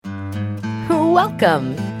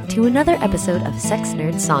Welcome to another episode of Sex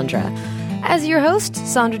Nerd Sandra. As your host,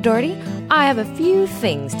 Sandra Doherty, I have a few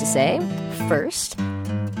things to say. First,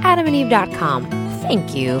 AdamandEve.com.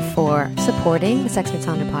 Thank you for supporting the Sex Nerd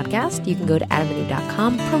Sandra podcast. You can go to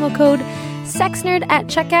AdamandEve.com, promo code SexNerd at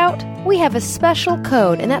checkout. We have a special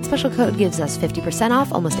code, and that special code gives us 50%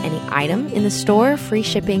 off almost any item in the store, free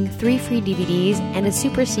shipping, 3 free DVDs, and a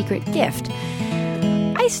super secret gift.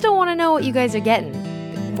 I still want to know what you guys are getting.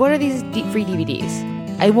 What are these free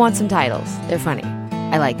DVDs? I want some titles. They're funny.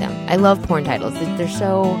 I like them. I love porn titles. They're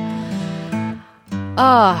so...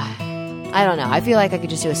 I don't know. I feel like I could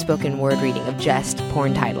just do a spoken word reading of just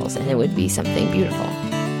porn titles, and it would be something beautiful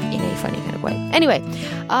in a funny kind of way. Anyway,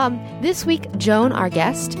 this week, Joan, our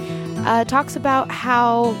guest, talks about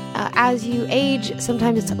how as you age,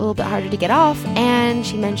 sometimes it's a little bit harder to get off, and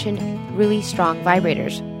she mentioned really strong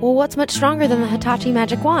vibrators. Well, what's much stronger than the Hitachi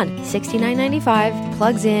Magic Wand? $69.95,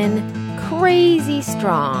 plugs in, crazy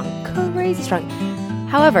strong.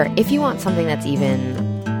 However, if you want something that's even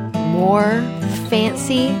more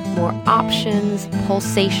fancy, more options,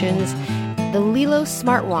 pulsations, the Lilo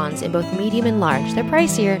Smart Wands in both medium and large. They're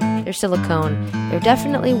pricier, they're silicone, they're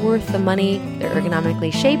definitely worth the money, they're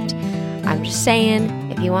ergonomically shaped. I'm just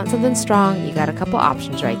saying, if you want something strong, you got a couple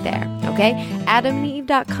options right there, okay?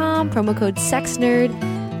 AdamandEve.com, promo code SexNerd,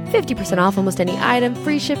 50% off almost any item,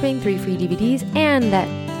 free shipping, 3 free DVDs, and that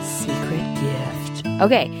secret gift.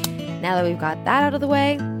 Okay, now that we've got that out of the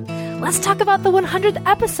way, let's talk about the 100th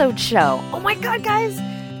episode show. Oh my god, guys,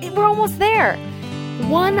 we're almost there.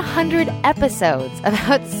 100 episodes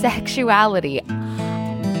about sexuality.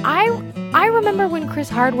 I remember when Chris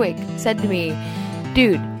Hardwick said to me,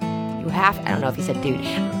 dude, you have, I don't know if he said dude,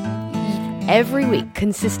 every week,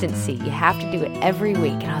 consistency, you have to do it every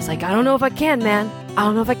week. And I was like, I don't know if I can, man. I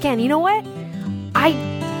don't know if I can. You know what?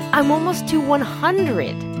 I'm almost to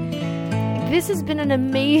 100. This has been an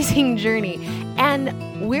amazing journey. And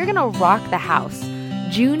we're going to rock the house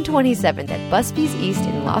June 27th at Busby's East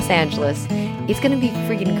in Los Angeles. It's going to be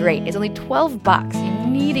freaking great. It's only $12. You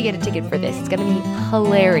need to get a ticket for this. It's going to be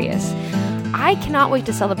hilarious. I cannot wait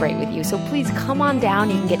to celebrate with you. So please come on down.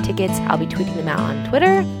 You can get tickets. I'll be tweeting them out on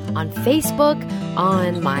Twitter, on Facebook,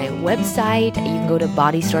 on my website. You can go to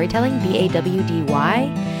Body Storytelling,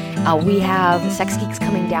 BAWDY. We have Sex Geeks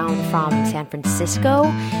coming down from San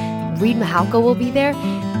Francisco. Reed Mahalko will be there.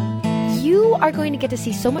 You are going to get to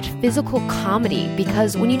see so much physical comedy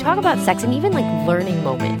because when you talk about sex and even like learning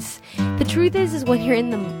moments, the truth is when you're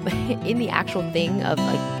in the actual thing of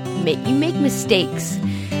like you make mistakes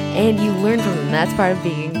and you learn from them. That's part of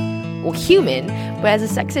being human. But as a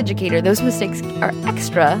sex educator, those mistakes are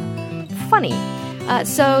extra funny.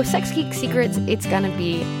 So Sex Geek Secrets, it's gonna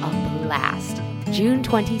be a blast. June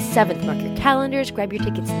 27th. Mark your calendars. Grab your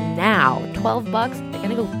tickets now. $12. They're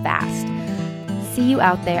gonna go fast. See you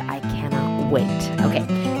out there. I cannot wait. Okay,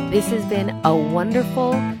 this has been a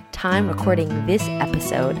wonderful time recording this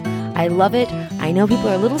episode. I love it. I know people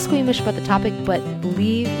are a little squeamish about the topic, but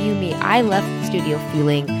believe you me, I left the studio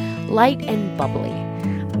feeling light and bubbly,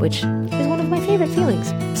 which is one of my favorite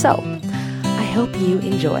feelings. So, I hope you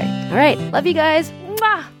enjoy. All right, love you guys.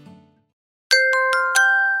 Mwah!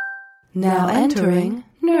 Now entering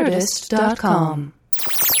Nerdist.com.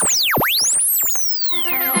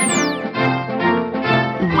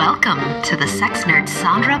 Welcome to the Sex Nerd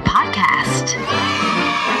Sandra podcast.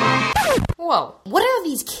 Whoa, what are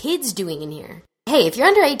these kids doing in here? Hey, if you're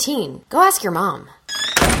under 18, go ask your mom.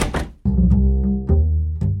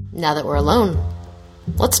 Now that we're alone,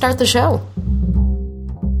 let's start the show.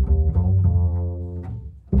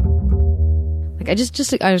 Like, I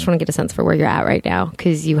just want to get a sense for where you're at right now,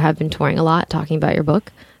 because you have been touring a lot, talking about your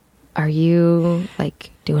book. Are you,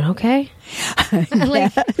 like, doing okay?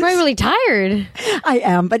 Like, you're really tired. I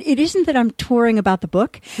am, but it isn't that I'm touring about the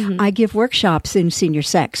book. Mm-hmm. I give workshops in senior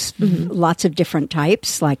sex, lots of different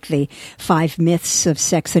types, like the 5 myths of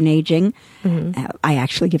sex and aging. Mm-hmm. I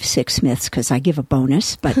actually give 6 myths because I give a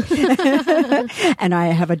bonus, but and I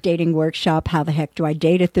have a dating workshop, how the heck do I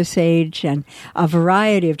date at this age, and a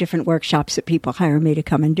variety of different workshops that people hire me to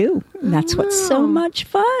come and do. And that's what's so much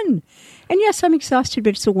fun. And yes, I'm exhausted,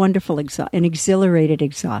 but it's a wonderful an exhilarated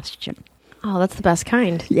exhaustion. Oh, that's the best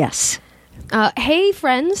kind. Yes. Hey,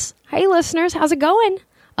 friends. Hey, listeners. How's it going?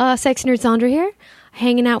 Sex Nerd Sandra here,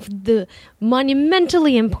 hanging out with the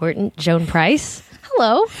monumentally important Joan Price.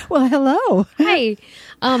 Hello. Well, hello. Hi.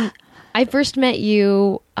 I first met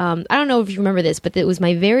you, I don't know if you remember this, but it was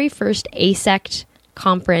my very first ASECT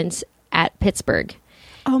conference at Pittsburgh.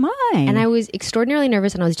 Oh, my. And I was extraordinarily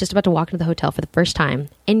nervous, and I was just about to walk into the hotel for the first time.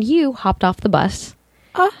 And you hopped off the bus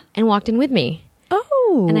and walked in with me. Oh.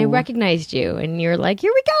 Oh. And I recognized you, and you're like,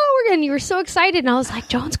 here we go. And you were so excited. And I was like,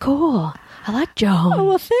 Joan's cool. I like Joan. Oh,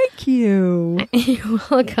 well, thank you. You're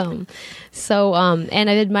welcome. So, and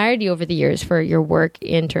I've admired you over the years for your work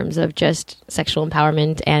in terms of just sexual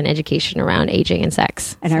empowerment and education around aging and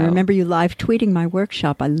sex. And I remember you live tweeting my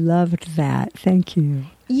workshop. I loved that. Thank you.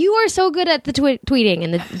 You are so good at the tweeting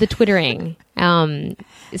and the twittering.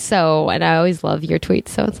 So, and I always love your tweets.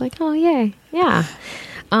 So it's like, oh, yay. Yeah.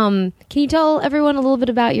 Can you tell everyone a little bit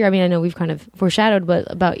about I know we've kind of foreshadowed, but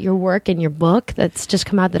about your work and your book that's just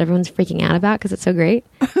come out that everyone's freaking out about because it's so great?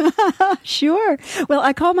 Sure. Well,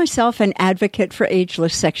 I call myself an advocate for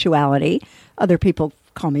ageless sexuality. Other people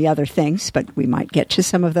call me other things, but we might get to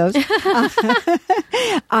some of those.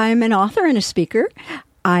 I'm an author and a speaker.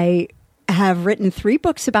 I have written 3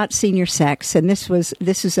 books about senior sex, and this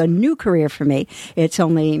is a new career for me. It's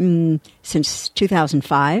only since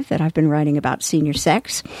 2005 that I've been writing about senior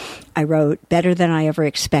sex. I wrote Better Than I Ever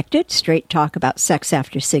Expected, straight talk about sex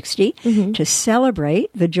after 60, to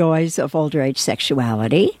celebrate the joys of older age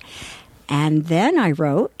sexuality. And then I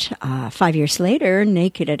wrote, 5 years later,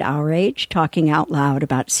 Naked at Our Age, talking out loud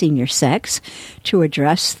about senior sex to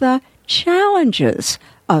address the challenges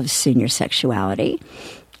of senior sexuality.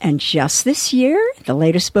 And just this year, the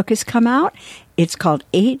latest book has come out. It's called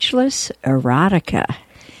Ageless Erotica.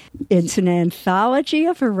 It's an anthology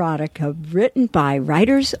of erotica written by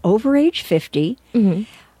writers over age 50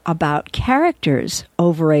 about characters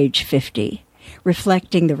over age 50,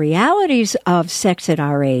 reflecting the realities of sex at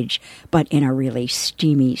our age, but in a really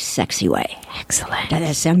steamy, sexy way. Excellent. Does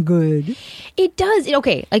that sound good? It does.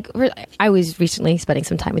 Okay. I was recently spending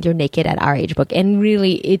some time with your Naked at Our Age book, and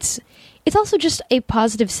really it's also just a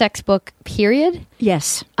positive sex book, period.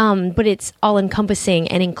 Yes. But it's all-encompassing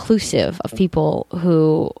and inclusive of people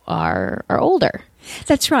who are older.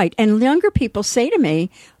 That's right. And younger people say to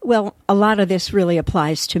me, well, a lot of this really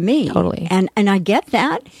applies to me. Totally. And I get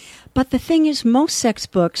that. But the thing is, most sex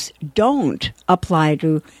books don't apply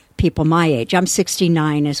to people my age. I'm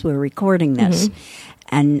 69 as we're recording this.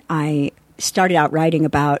 And I started out writing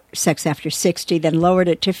about sex after 60, then lowered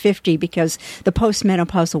it to 50 because the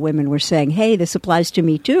postmenopausal women were saying, hey, this applies to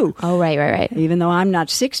me too. Oh, right. Even though I'm not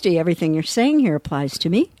 60, everything you're saying here applies to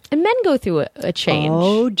me. And men go through a change.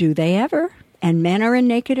 Oh, do they ever? And men are in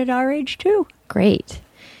Naked at Our Age too. Great.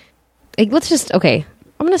 I'm going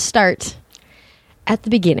to start at the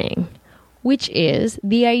beginning, which is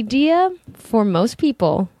the idea for most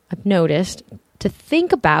people, I've noticed, to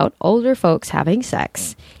think about older folks having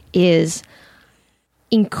sex is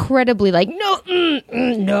incredibly no,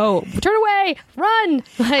 turn away, run.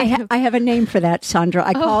 I have a name for that, Sandra.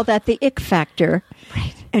 I call that the ick factor.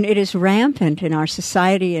 Right. And it is rampant in our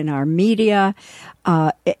society, in our media,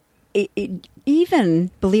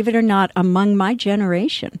 even, believe it or not, among my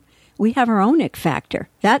generation. We have our own ick factor.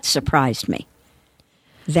 That surprised me.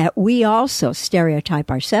 That we also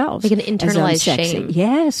stereotype ourselves. Like an internalized shame.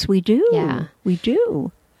 Yes, we do. Yeah. We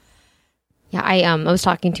do. Yeah, I was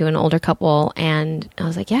talking to an older couple, and I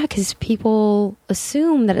was like, yeah, because people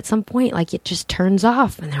assume that at some point, it just turns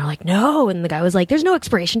off. And they're like, no. And the guy was like, there's no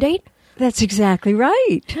expiration date. That's exactly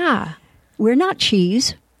right. Yeah. We're not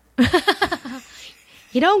cheese.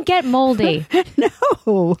 You don't get moldy.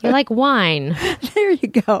 No. You're like wine. There you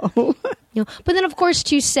go. But then, of course,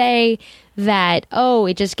 to say that,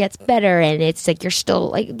 it just gets better, and it's like you're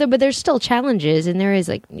still but there's still challenges, and there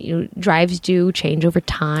is drives do change over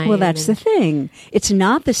time. Well, that's the thing. It's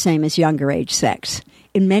not the same as younger age sex.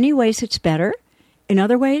 In many ways, it's better. In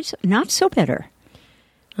other ways, not so better.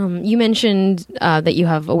 You mentioned that you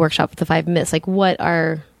have a workshop with the 5 myths. What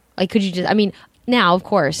are could you just? Now, of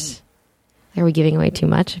course, are we giving away too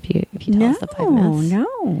much if you tell us the 5 myths?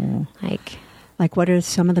 No. Like what are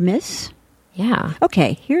some of the myths? Yeah.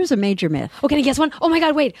 Okay, here's a major myth. Oh, can I guess one? Oh my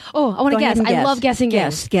God, wait. Oh, I want to guess. I love guessing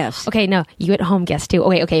games. Guess. Okay, no, you at home guess too.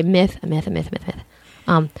 Okay, myth.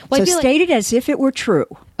 So state it as if it were true.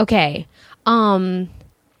 Okay. Old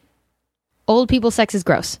people sex is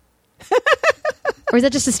gross. Or is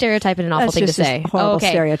that just a stereotype and an awful thing to say? A horrible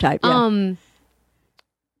stereotype. Yeah.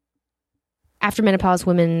 After menopause,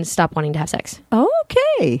 women stop wanting to have sex.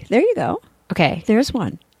 Okay, there you go. Okay. There's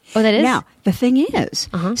one. Oh, that is? Now, the thing is,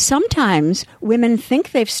 sometimes women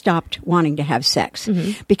think they've stopped wanting to have sex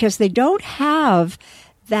because they don't have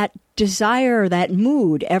that desire or that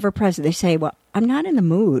mood ever present. They say, well, I'm not in the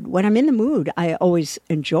mood. When I'm in the mood, I always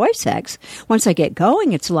enjoy sex. Once I get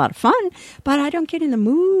going, it's a lot of fun, but I don't get in the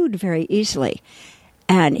mood very easily.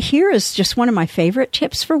 And here is just one of my favorite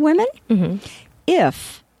tips for women.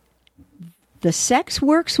 If the sex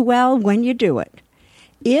works well when you do it,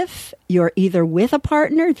 if you're either with a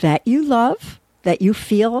partner that you love that you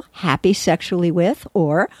feel happy sexually with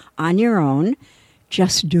or on your own,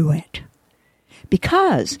 just do it.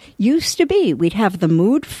 Because used to be, we'd have the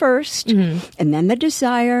mood first, and then the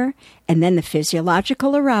desire, and then the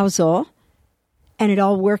physiological arousal, and it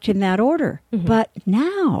all worked in that order. But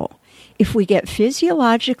now, if we get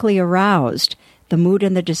physiologically aroused, the mood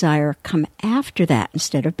and the desire come after that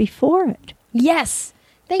instead of before it. Yes.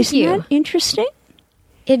 Thank Isn't you. that interesting?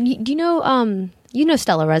 And do you know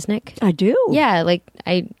Stella Resnick? I do. Yeah, like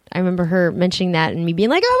I remember her mentioning that and me being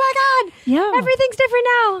like, "Oh my God, Yeah. everything's different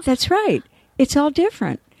now." That's right. It's all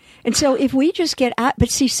different. And so if we just get at,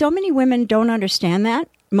 but see, so many women don't understand that.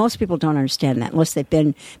 Most people don't understand that unless they've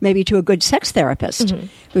been maybe to a good sex therapist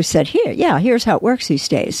who said, here's how it works these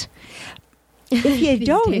days. If you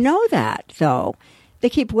don't know that, though, they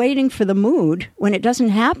keep waiting for the mood. When it doesn't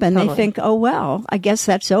happen, Totally. they think, oh, well, I guess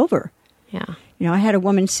that's over. Yeah. You know, I had a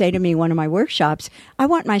woman say to me in one of my workshops, I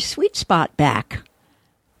want my sweet spot back.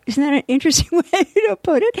 Isn't that an interesting way to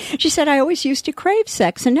put it? She said, I always used to crave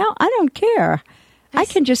sex, and now I don't care. I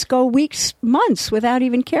can just go weeks, months without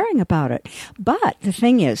even caring about it. But the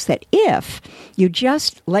thing is that if you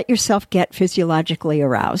just let yourself get physiologically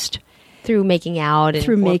aroused, Through making out and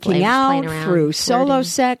through foreplay, making just out, playing around, through solo flirting.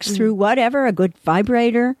 sex, through whatever, a good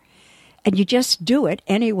vibrator, and you just do it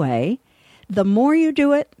anyway, the more you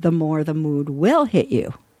do it, the more the mood will hit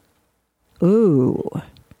you. Ooh.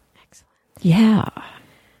 Excellent. Yeah.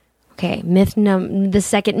 Okay, the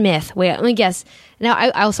second myth. Wait, let me guess. Now,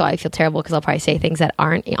 I feel terrible because I'll probably say things that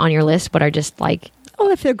aren't on your list, but are just like Well,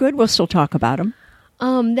 if they're good, we'll still talk about them.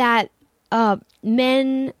 that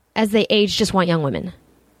men, as they age, just want younger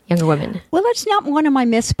women. Well, that's not one of my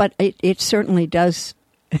myths, but it certainly does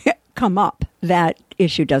come up. That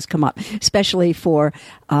issue does come up, especially for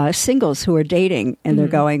singles who are dating and they're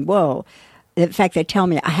going, whoa. In fact, they tell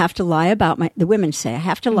me I have to lie about the women say, I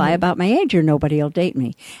have to lie about my age or nobody will date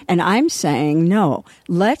me. And I'm saying, no,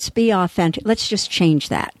 let's be authentic. Let's just change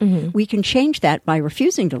that. We can change that by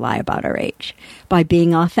refusing to lie about our age, by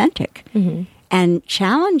being authentic and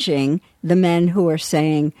challenging the men who are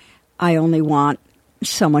saying, I only want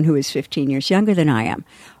someone who is 15 years younger than I am.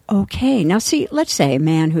 Okay, now see, let's say a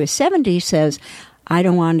man who is 70 says, I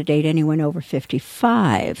don't want to date anyone over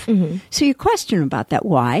 55. So you question about that.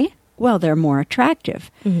 Why? Well, they're more attractive.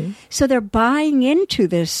 So they're buying into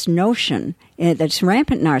this notion that's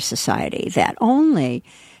rampant in our society that only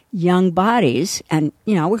young bodies, and,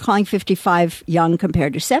 you know, we're calling 55 young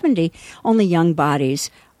compared to 70, only young bodies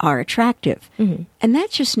are attractive. And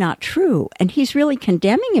that's just not true. And he's really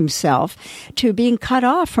condemning himself to being cut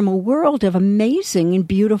off from a world of amazing and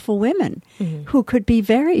beautiful women who could be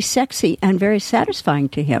very sexy and very satisfying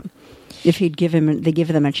to him if he'd give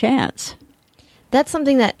them a chance. That's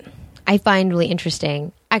something that I find really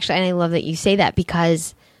interesting. Actually, and I love that you say that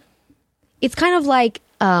because it's kind of like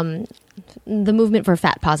the movement for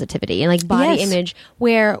fat positivity and like body image,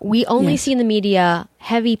 where we only see in the media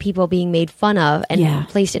heavy people being made fun of and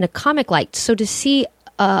placed in a comic light. So to see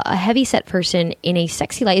a heavy set person in a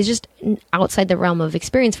sexy light is just outside the realm of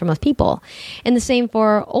experience for most people. And the same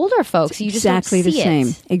for older folks. You just exactly don't see the same.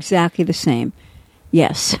 it. Exactly the same.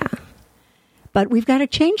 Yes. Yeah. But we've got to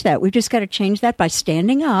change that. We've just got to change that by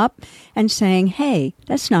standing up and saying, hey,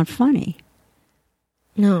 that's not funny.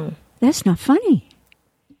 No. That's not funny.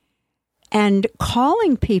 And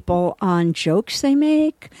calling people on jokes they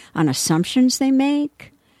make, on assumptions they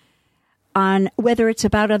make, on whether it's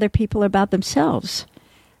about other people or about themselves.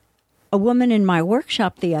 A woman in my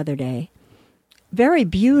workshop the other day, very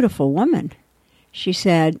beautiful woman, she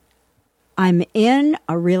said, I'm in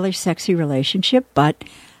a really sexy relationship, but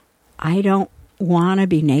I don't want to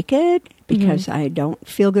be naked because I don't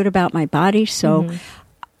feel good about my body, so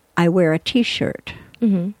I wear a T-shirt.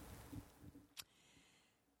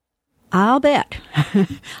 I'll bet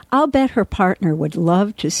her partner would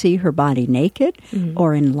love to see her body naked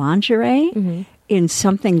or in lingerie, in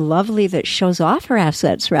something lovely that shows off her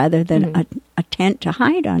assets rather than a tent to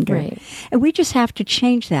hide under. Right. And we just have to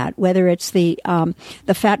change that, whether it's the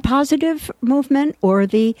fat positive movement or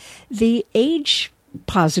the age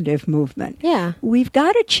positive movement. Yeah. We've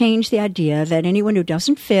got to change the idea that anyone who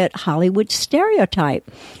doesn't fit Hollywood stereotype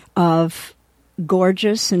of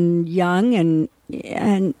gorgeous and young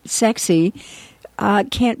and sexy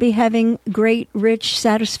can't be having great, rich,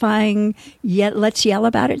 satisfying, yet let's yell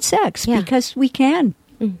about it sex, because we can.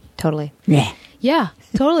 Totally. Yeah. Yeah,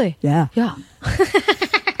 totally. Yeah. Yeah.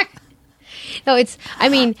 No, I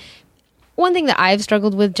mean, one thing that I've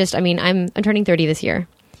struggled with I'm turning 30 this year.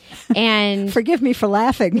 And forgive me for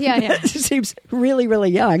laughing. Yeah. It seems really, really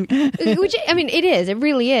young. Which, I mean, it is. It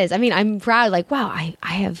really is. I mean, I'm proud. Like, wow, I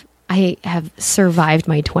have survived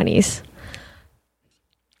my 20s.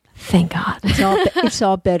 Thank God. It's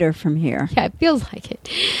all better from here. Yeah, it feels like it.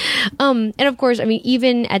 And of course, I mean,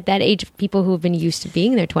 even at that age, people who have been used to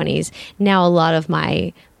being in their 20s, now a lot of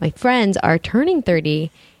my friends are turning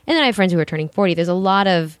 30, and then I have friends who are turning 40. There's a lot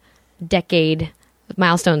of decade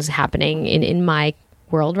milestones happening in my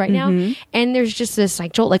world right now. And there's just this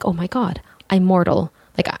like jolt, like, oh my God, I'm mortal.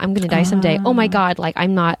 Like, I'm going to die someday. Oh my God, like,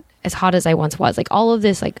 I'm not as hot as I once was. Like, all of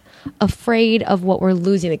this, like, afraid of what we're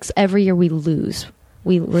losing. Like, every year we lose.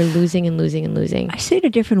 We're losing and losing and losing. I see it a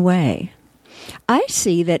different way. I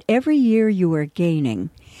see that every year you are gaining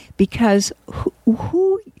because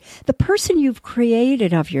who the person you've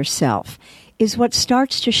created of yourself is what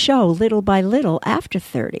starts to show little by little after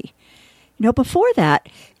 30. You know, before that,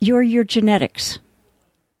 you're your genetics.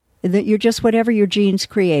 That you're just whatever your genes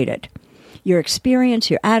created. Your experience,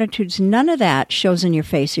 your attitudes, none of that shows in your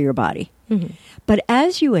face or your body. But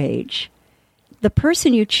as you age, the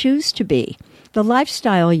person you choose to be, the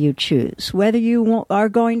lifestyle you choose, whether you are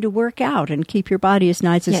going to work out and keep your body as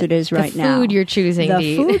nice as it is right now. The food you're choosing to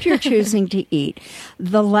eat. The food you're choosing to eat.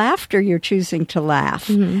 The laughter you're choosing to laugh.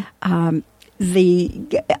 All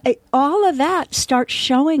of that starts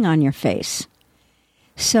showing on your face.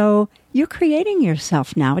 So you're creating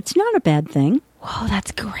yourself now. It's not a bad thing. Whoa,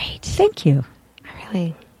 that's great. Thank you.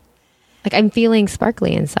 I'm feeling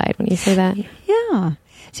sparkly inside when you say that. Yeah.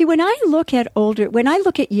 See, when I look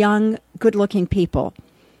at young, good-looking people,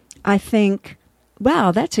 I think,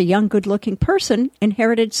 wow, that's a young, good-looking person,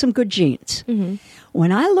 inherited some good genes.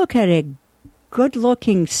 When I look at a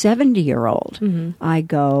good-looking 70-year-old, I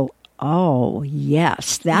go, oh,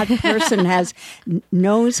 yes, that person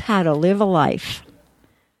knows how to live a life.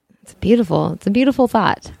 It's beautiful. It's a beautiful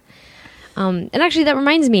thought. And actually, that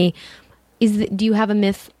reminds me, do you have a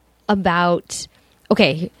myth about,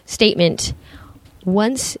 statement,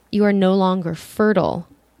 once you are no longer fertile,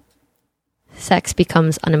 sex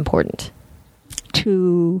becomes unimportant?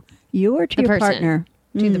 To you or to your partner?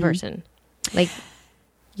 To the person. Like,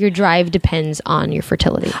 your drive depends on your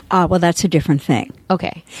fertility. Well, that's a different thing.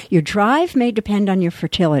 Okay. Your drive may depend on your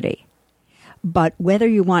fertility, but whether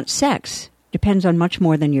you want sex depends on much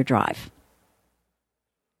more than your drive.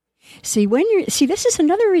 See, this is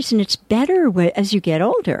another reason it's better as you get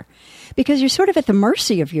older, because you're sort of at the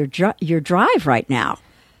mercy of your drive right now.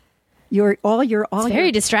 It's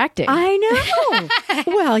very distracting. I know.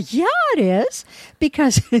 Well, yeah, it is,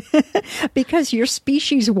 because your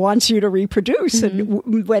species wants you to reproduce,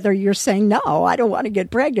 and whether you're saying no, I don't want to get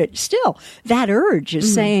pregnant. Still, that urge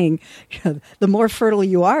is saying, the more fertile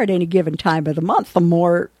you are at any given time of the month, the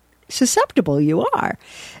more susceptible you are.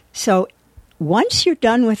 So once you're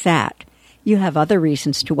done with that, you have other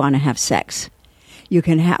reasons to want to have sex. You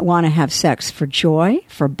can want to have sex for joy,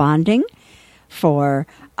 for bonding, for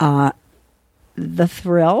the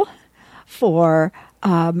thrill, for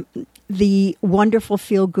the wonderful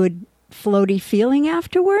feel-good, floaty feeling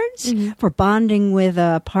afterwards, for bonding with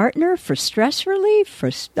a partner, for stress relief,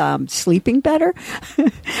 for sleeping better,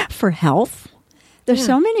 for health. There's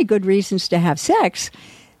so many good reasons to have sex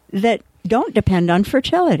that don't depend on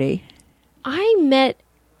fertility. I met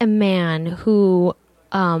a man who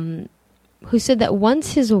said that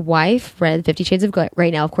once his wife read 50 Shades of Grey,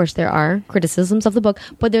 right now, of course, there are criticisms of the book,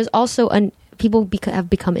 but there's also people have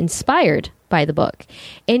become inspired by the book.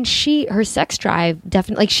 And her sex drive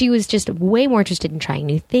definitely, she was just way more interested in trying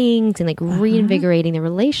new things and reinvigorating the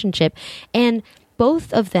relationship. And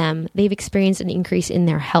both of them, they've experienced an increase in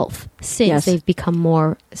their health since they've become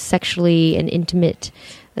more sexually and intimate,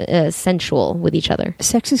 sensual with each other.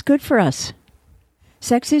 Sex is good for us.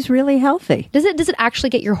 Sex is really healthy. Does it actually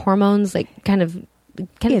get your hormones kind of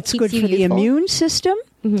it's good for the immune system.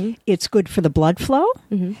 It's good for the blood flow.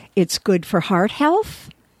 It's good for heart health.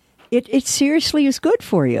 It seriously is good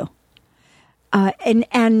for you.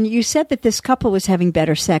 And you said that this couple was having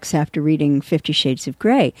better sex after reading 50 Shades of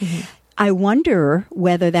Grey. I wonder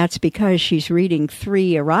whether that's because she's reading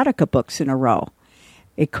 3 erotica books in a row.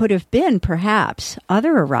 It could have been, perhaps,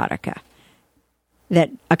 other erotica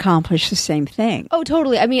that accomplish the same thing. Oh,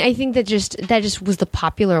 totally. I mean, I think that just was the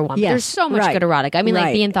popular one. Yes, there's so much good erotica. I mean,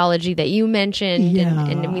 like the anthology that you mentioned,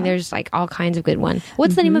 and I mean, there's all kinds of good ones.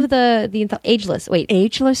 What's the name of the Ageless? Wait,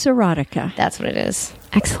 Ageless Erotica. That's what it is.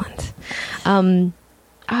 Excellent.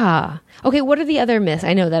 Okay. What are the other myths?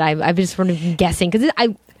 I know that I've just sort of guessing because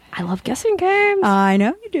I love guessing games. I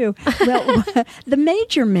know you do. Well, the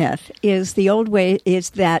major myth is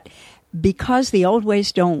that because the old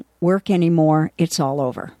ways don't work anymore, it's all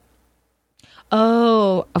over.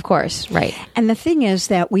 Oh, of course. Right. And the thing is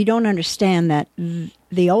that we don't understand that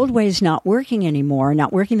the old way is not working anymore,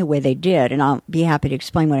 not working the way they did. And I'll be happy to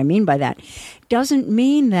explain what I mean by that. Doesn't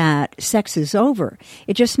mean that sex is over.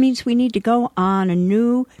 It just means we need to go on a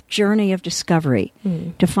new journey of discovery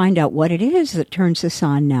to find out what it is that turns us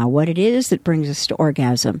on now, what it is that brings us to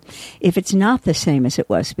orgasm, if it's not the same as it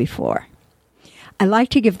was before. I like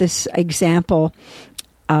to give this example.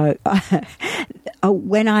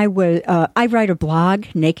 When I write a blog,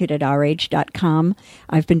 nakedatourage.com.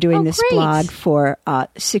 I've been doing this blog for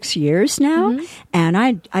 6 years now, and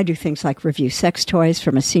I do things like review sex toys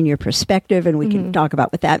from a senior perspective, and we can talk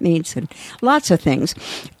about what that means and lots of things.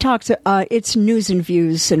 It's news and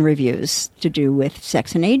views and reviews to do with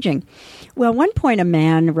sex and aging. Well, at one point a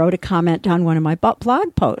man wrote a comment on one of my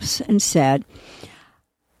blog posts and said,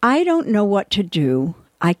 "I don't know what to do.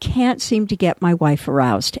 I can't seem to get my wife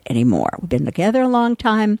aroused anymore. We've been together a long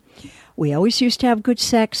time. We always used to have good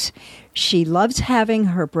sex. She loves having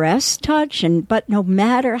her breasts touched, but no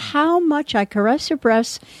matter how much I caress her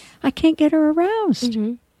breasts, I can't get her aroused.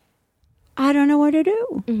 I don't know what to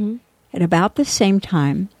do." At about the same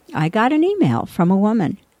time, I got an email from a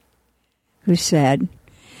woman who said,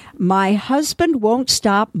 "My husband won't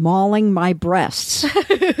stop mauling my breasts."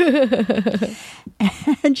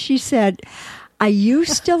 And she said, "I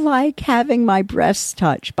used to like having my breasts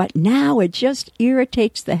touched, but now it just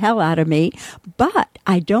irritates the hell out of me. But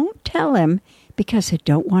I don't tell him because I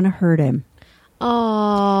don't want to hurt him."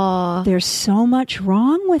 Oh, there's so much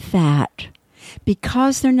wrong with that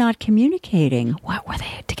because they're not communicating. What were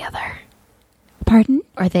they together? Pardon?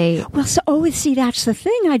 Are they? Well, see, that's the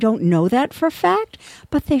thing. I don't know that for a fact,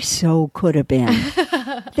 but they so could have been.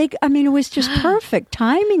 It was just perfect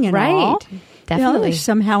timing and all. Definitely.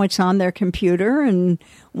 Somehow it's on their computer, and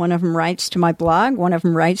one of them writes to my blog, one of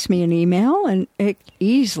them writes me an email, and it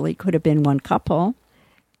easily could have been one couple.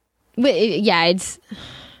 But it's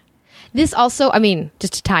this also.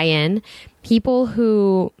 Just to tie in, people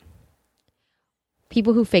who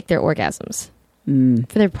fake their orgasms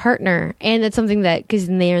for their partner, and that's something that because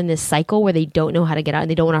they're in this cycle where they don't know how to get out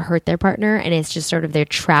and they don't want to hurt their partner, and it's just sort of they're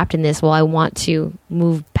trapped in this. Well, I want to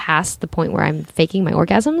move past the point where I'm faking my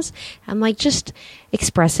orgasms. I'm like, just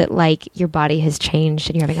express it like your body has changed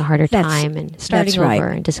and you're having a harder time and starting over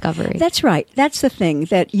and discovery. That's right. That's the thing,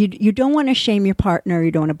 that you don't want to shame your partner. You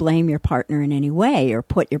don't want to blame your partner in any way or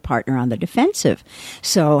put your partner on the defensive.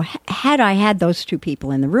 So had I had those two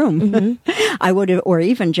people in the room, I would have, or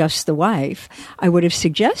even just the wife, I would have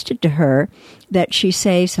suggested to her that she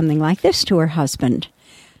say something like this to her husband: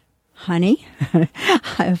 "Honey,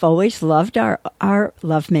 I've always loved our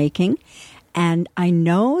lovemaking, and I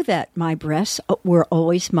know that my breasts were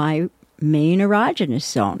always my main erogenous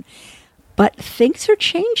zone. But things are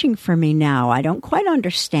changing for me now. I don't quite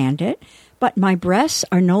understand it, but my breasts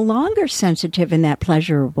are no longer sensitive in that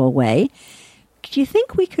pleasurable way. Do you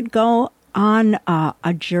think we could go on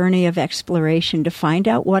a journey of exploration to find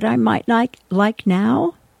out what I might like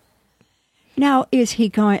now?" Now, is he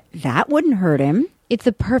going, that wouldn't hurt him. It's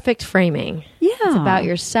the perfect framing. Yeah. It's about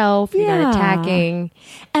yourself. You're not attacking.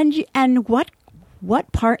 And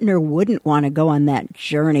what partner wouldn't want to go on that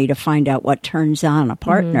journey to find out what turns on a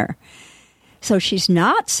partner? So she's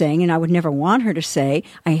not saying, and I would never want her to say,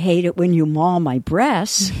 "I hate it when you maul my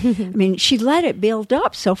breasts." She let it build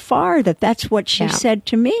up so far that's what she said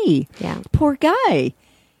to me. Yeah. Poor guy.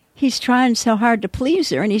 He's trying so hard to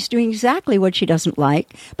please her, and he's doing exactly what she doesn't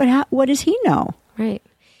like. But what does he know? Right.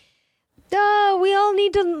 We all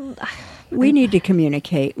need to... We need to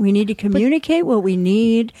communicate. We need to communicate what we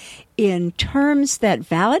need in terms that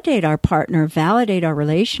validate our partner, validate our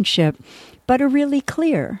relationship, but are really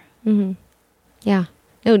clear. Yeah.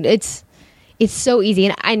 No, it's so easy.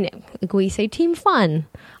 And I know, we say team fun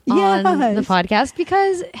on the podcast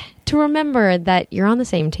because to remember that you're on the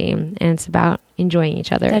same team and it's about enjoying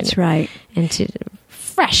each other. That's right. And to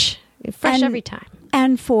fresh every time.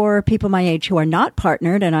 And for people my age who are not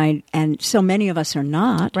partnered, and so many of us are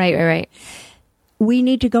not. Right. We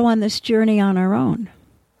need to go on this journey on our own,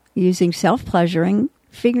 using self-pleasuring,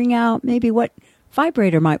 figuring out maybe what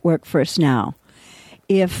vibrator might work for us now.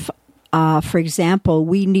 If, for example,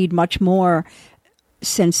 we need much more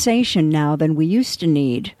sensation now than we used to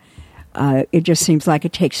need, it just seems like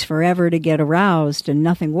it takes forever to get aroused and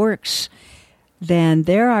nothing works, then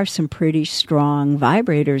there are some pretty strong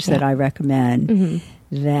vibrators that I recommend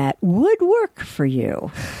that would work for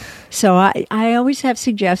you. So I always have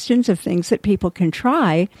suggestions of things that people can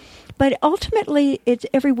try, but ultimately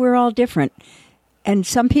we're all different. And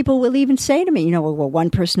some people will even say to me, well,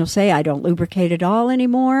 one person will say, I don't lubricate at all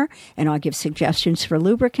anymore, and I'll give suggestions for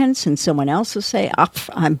lubricants, and someone else will say,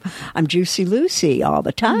 I'm Juicy Lucy all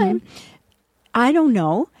the time. I don't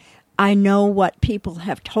know. I know what people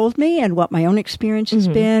have told me and what my own experience has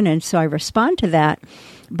been, and so I respond to that.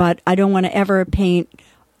 But I don't want to ever paint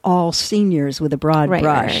all seniors with a broad brush.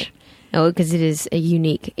 Right. No, because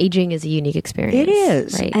aging is a unique experience. It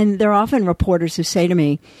is. Right. And there are often reporters who say to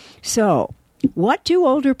me, so what do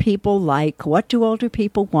older people like? What do older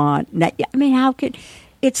people want? Now, I mean,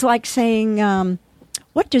 it's like saying,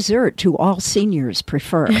 what dessert do all seniors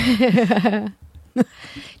prefer?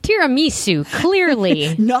 Tiramisu,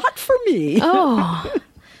 clearly. Not for me. Oh,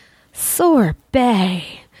 sorbet.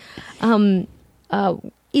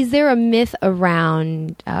 Is there a myth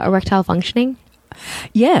around erectile functioning?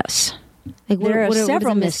 Yes. Like, There are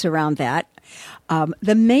several myths around that.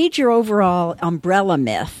 The major overall umbrella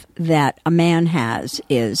myth that a man has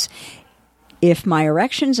is, if my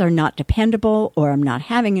erections are not dependable or I'm not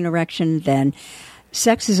having an erection, then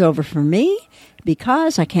sex is over for me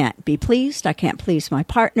because I can't be pleased. I can't please my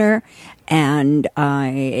partner. And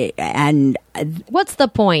what's the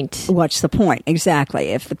point? What's the point? Exactly.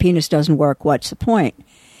 If the penis doesn't work, what's the point?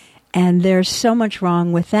 And there's so much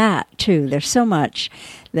wrong with that, too. There's so much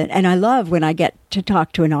that, and I love when I get to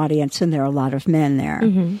talk to an audience and there are a lot of men there.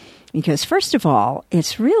 Because, first of all,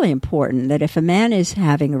 it's really important that if a man is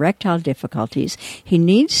having erectile difficulties, he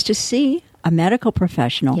needs to see a medical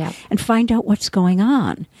professional and find out what's going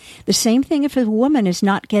on. The same thing if a woman is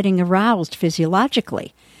not getting aroused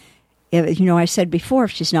physiologically. I said before,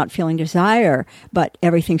 if she's not feeling desire, but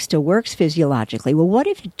everything still works physiologically. Well, what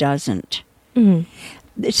if it doesn't?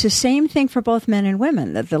 It's the same thing for both men and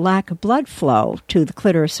women, that the lack of blood flow to the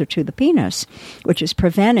clitoris or to the penis, which is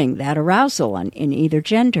preventing that arousal in either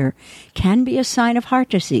gender, can be a sign of heart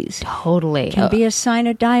disease. Totally. Can be a sign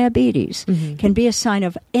of diabetes. Can be a sign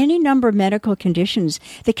of any number of medical conditions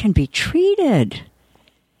that can be treated.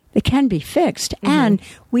 That can be fixed. And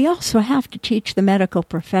we also have to teach the medical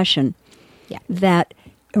profession that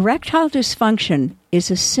erectile dysfunction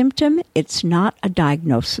is a symptom. It's not a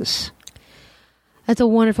diagnosis. That's a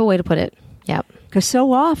wonderful way to put it. Yep. Because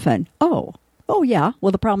so often, well,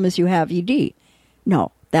 the problem is you have ED.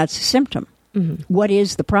 No, that's a symptom. What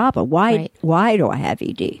is the problem? Why do I have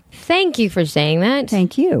ED? Thank you for saying that.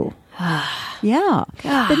 Thank you. Yeah.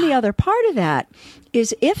 Then the other part of that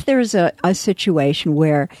is if there's a situation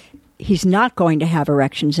where he's not going to have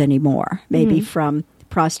erections anymore, maybe from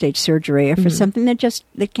prostate surgery or for something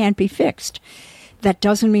that can't be fixed, that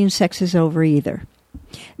doesn't mean sex is over either.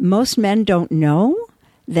 Most men don't know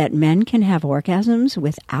that men can have orgasms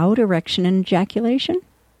without erection and ejaculation.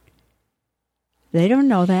 They don't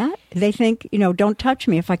know that. They think, don't touch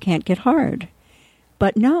me if I can't get hard.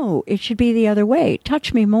 But no, it should be the other way.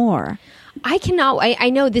 Touch me more. I cannot, I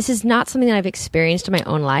know this is not something that I've experienced in my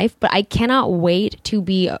own life, but I cannot wait to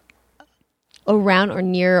be around or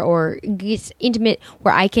near or intimate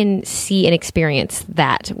where I can see and experience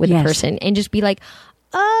that with a person and just be like,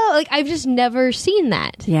 oh, like I've just never seen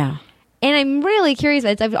that. Yeah. And I'm really curious.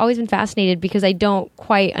 I've always been fascinated because I don't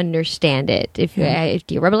quite understand it. If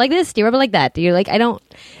do you rub it like this? Do you rub it like that? Do you I don't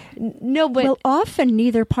know. But well, often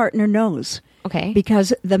neither partner knows. Okay.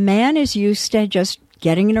 Because the man is used to just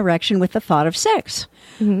getting an erection with the thought of sex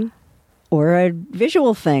or a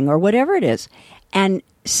visual thing or whatever it is. And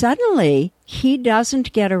suddenly he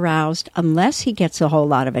doesn't get aroused unless he gets a whole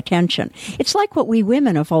lot of attention. It's like what we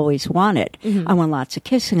women have always wanted. I want lots of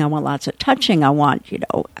kissing. I want lots of touching. I want,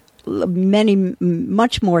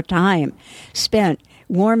 much more time spent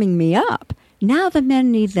warming me up. Now the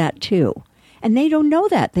men need that too. And they don't know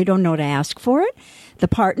that. They don't know to ask for it. The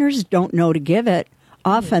partners don't know to give it.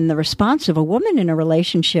 Often the response of a woman in a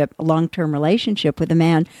relationship, a long-term relationship with a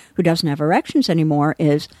man who doesn't have erections anymore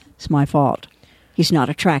is, it's my fault. He's not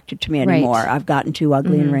attracted to me anymore. Right. I've gotten too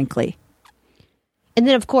ugly and wrinkly. And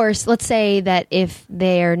then, of course, let's say that if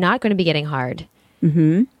they're not going to be getting hard,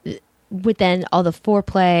 with then all the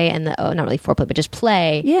foreplay and not really foreplay, but just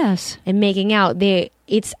play, and making out,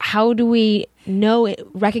 it's how do we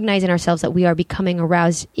recognize in ourselves that we are becoming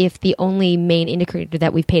aroused if the only main indicator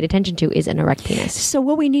that we've paid attention to is an erect penis? So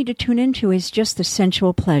what we need to tune into is just the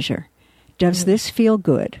sensual pleasure. Does this feel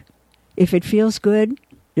good? If it feels good,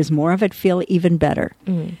 does more of it feel even better?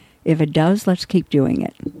 If it does, let's keep doing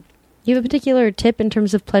it. You have a particular tip in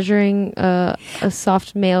terms of pleasuring a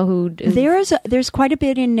soft male who... There's quite a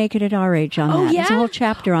bit in Naked at Our Age on that. Yeah? There's a whole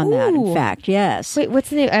chapter on that, in fact. Yes. Wait, what's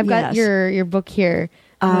the name? I've got your book here.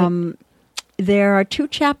 There are 2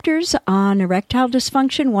 chapters on erectile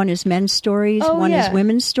dysfunction. One is men's stories. One is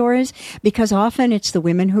women's stories. Because often it's the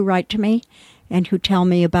women who write to me. and who tell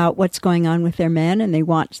me about what's going on with their men, and they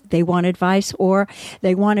want advice, or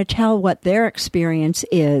they want to tell what their experience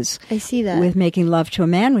is. I see that. With making love to a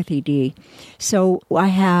man with ED. So I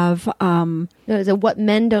have so What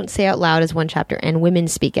Men Don't Say Out Loud is one chapter, and Women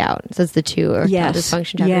Speak Out. So it's the two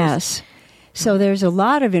dysfunction chapters. Yes. So there's a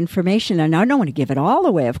lot of information, and I don't want to give it all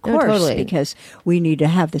away, of course, totally. because we need to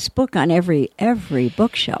have this book on every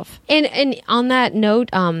bookshelf. And on that note,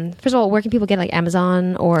 first of all, where can people get, like,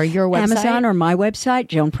 Amazon or your website? Amazon or my website,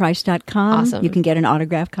 JoanPrice.com. Awesome. You can get an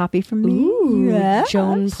autographed copy from me. Ooh, yes.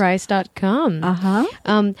 JoanPrice.com.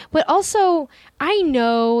 Uh-huh. But also, I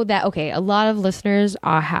know that, a lot of listeners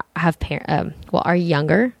are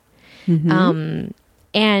younger. Mm-hmm.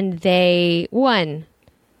 And they,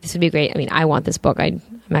 this would be great. I mean, I want this book. I'm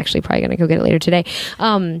actually probably going to go get it later today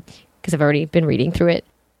because I've already been reading through it.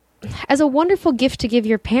 As a wonderful gift to give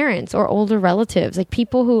your parents or older relatives, like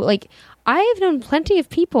people who, like, I have known plenty of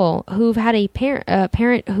people who've had a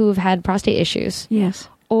parent who've had prostate issues. Yes.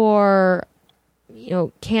 Or,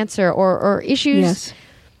 cancer or issues Yes.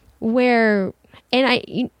 where,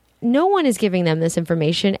 no one is giving them this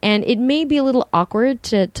information, and it may be a little awkward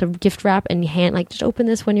to gift wrap and hand, like, just open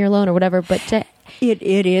this when you're alone or whatever, but It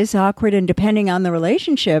is awkward, and depending on the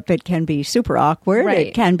relationship, it can be super awkward. Right.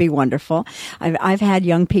 It can be wonderful. I've had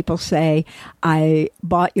young people say, "I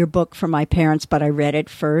bought your book for my parents, but I read it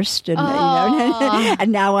first, and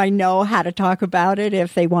and now I know how to talk about it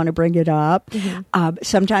if they want to bring it up." Mm-hmm.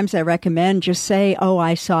 Sometimes I recommend just say, "Oh,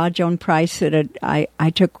 I saw Joan Price at I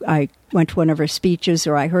went to one of her speeches,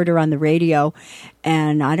 or I heard her on the radio,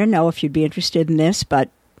 and I don't know if you'd be interested in this, but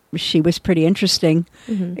she was pretty interesting."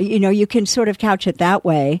 Mm-hmm. You can sort of couch it that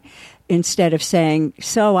way instead of saying,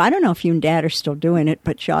 "So I don't know if you and Dad are still doing it,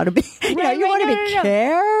 but you ought to be." You want to be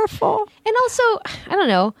careful. And also, I don't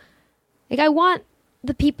know, like, I want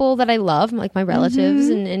the people that I love, like my relatives,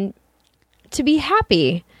 Mm-hmm. and to be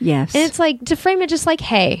happy. Yes, And it's like to frame it just like,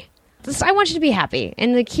 "Hey, I want you to be happy,"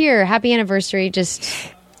 and like, here, happy anniversary, just.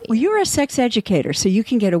 Well, you're a sex educator, so you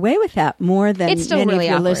can get away with that more than It's still many really of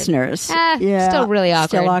your awkward. listeners. Still really awkward.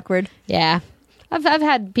 Still awkward. Yeah, I've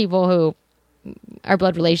had people who are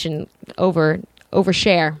blood relation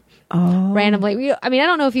overshare randomly. I mean, I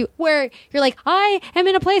don't know if where you're like, I am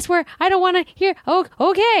in a place where I don't want to hear. Oh,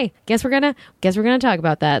 okay. Guess we're gonna talk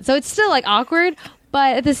about that. So it's still, like, awkward,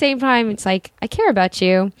 but at the same time, it's like, I care about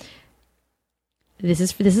you. This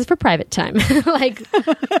is for private time. Like.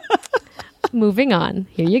 Moving on.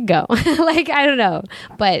 Here you go. Like, I don't know.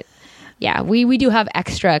 But yeah, we do have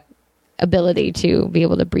extra ability to be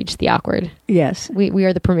able to breach the awkward. Yes. We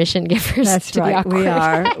are the permission givers. That's to right. Be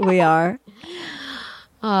awkward. We are.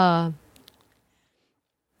 I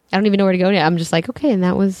don't even know where to go now. I'm just like, okay, and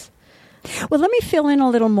that was. Well, let me fill in a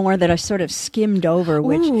little more that I sort of skimmed over,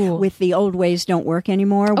 which Ooh. with the old ways don't work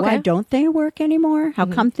anymore. Okay. Why don't they work anymore? How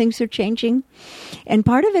come things are changing? And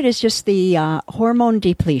part of it is just the hormone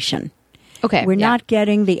depletion. Okay. We're not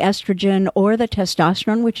getting the estrogen or the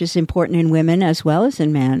testosterone, which is important in women as well as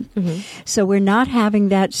in men. Mm-hmm. So we're not having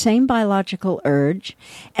that same biological urge,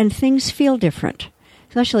 and things feel different.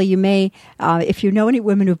 Especially, you may, if you know any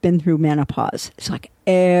women who've been through menopause, it's like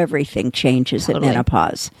everything changes at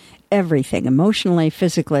menopause. Everything, emotionally,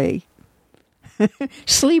 physically,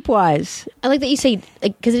 sleep-wise. I like that you say,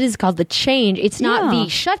 because it is called the change. It's not the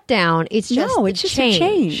shutdown. It's just it's just a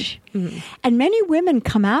change. Mm-hmm. And many women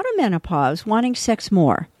come out of menopause wanting sex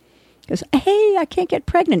more. Because, hey, I can't get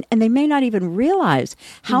pregnant. And they may not even realize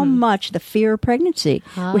how much the fear of pregnancy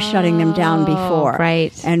was shutting them down before.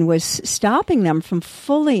 Right. And was stopping them from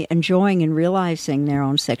fully enjoying and realizing their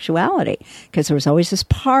own sexuality. Because there was always this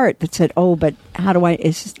part that said, oh, but how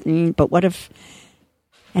do but what if...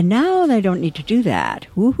 And now they don't need to do that.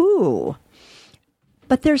 Woohoo.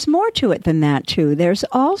 But there's more to it than that, too. There's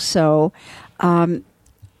also,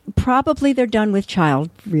 probably they're done with child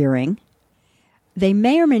rearing. They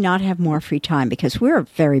may or may not have more free time because we're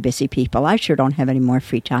very busy people. I sure don't have any more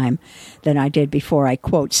free time than I did before I,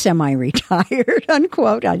 quote, semi-retired,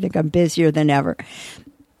 unquote. I think I'm busier than ever.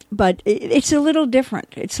 But it's a little different.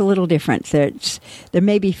 It's a little different. There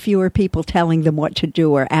may be fewer people telling them what to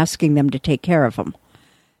do or asking them to take care of them.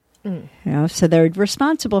 So they're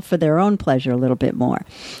responsible for their own pleasure a little bit more.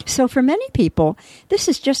 So for many people, this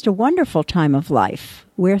is just a wonderful time of life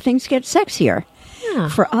where things get sexier. Yeah.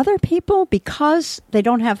 For other people, because they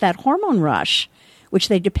don't have that hormone rush, which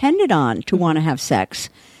they depended on to want to have sex,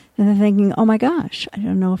 and they're thinking, oh my gosh, I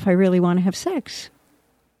don't know if I really want to have sex.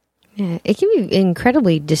 Yeah, it can be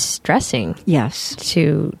incredibly distressing. Yes.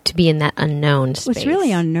 To be in that unknown space. It's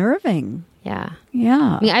really unnerving. Yeah.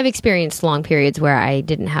 Yeah. I mean, I've experienced long periods where I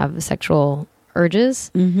didn't have sexual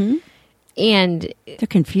urges. Mm-hmm. And they're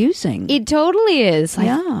confusing. it totally is. Like,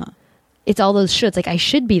 yeah. it's all those shoulds. Like, I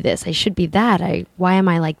should be this. I should be that. Why am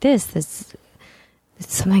I like this?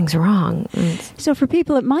 Something's wrong. So for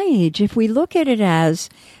people at my age, if we look at it as,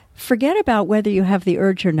 forget about whether you have the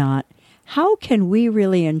urge or not, how can we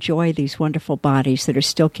really enjoy these wonderful bodies that are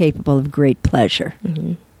still capable of great pleasure?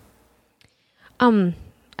 Mm-hmm.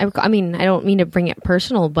 I mean, I don't mean to bring it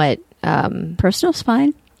personal, but personal's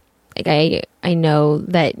fine. Like I know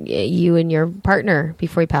that you and your partner,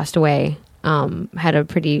 before he passed away, had a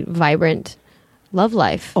pretty vibrant love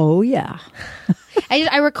life. Oh yeah.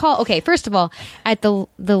 I recall. Okay, first of all, at the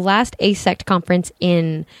last ASECT conference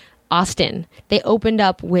in Austin, they opened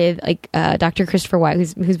up with like Dr. Christopher White,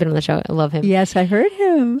 who's been on the show. I love him. Yes, I heard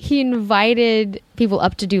him. He invited people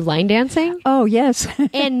up to do line dancing. Oh yes.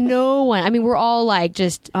 And no one. I mean, we're all like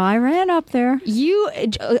just. I ran up there.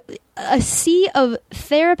 A sea of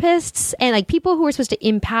therapists and like people who are supposed to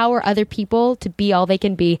empower other people to be all they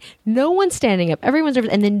can be. No one's standing up. Everyone's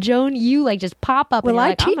nervous. And then Joan, you like just pop up. Well, and I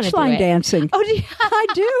like, teach line dancing. Oh, do you? I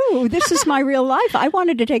do. This is my real life. I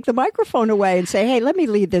wanted to take the microphone away and say, "Hey, let me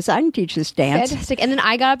lead this. I can teach this dance." Fantastic. And then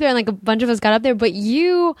I got up there, and like a bunch of us got up there. But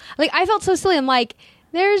you, like, I felt so silly. I'm like,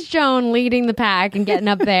 there's Joan leading the pack and getting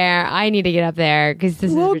up there. I need to get up there because this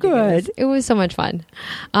is ridiculous. Good. It was so much fun.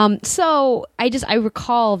 So I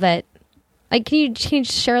recall that. Like, can you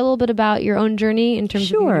share a little bit about your own journey in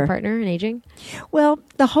terms of your partner and aging? Well,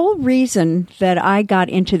 the whole reason that I got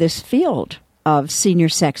into this field of senior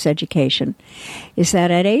sex education is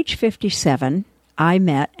that at age 57, I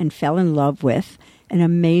met and fell in love with an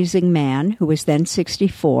amazing man who was then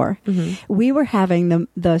 64. Mm-hmm. We were having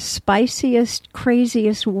the spiciest,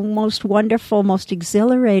 craziest, most wonderful, most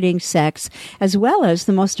exhilarating sex, as well as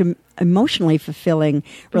the most emotionally fulfilling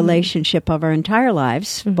relationship of our entire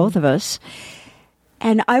lives, both of us.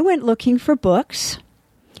 And I went looking for books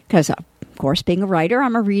because, of course, being a writer,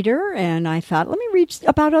 I'm a reader, and I thought, let me read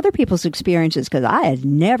about other people's experiences because I had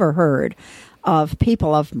never heard of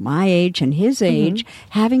people of my age and his age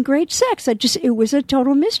having great sex. It was a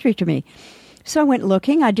total mystery to me. So I went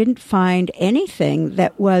looking. I didn't find anything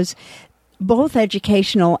that was both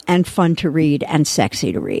educational and fun to read and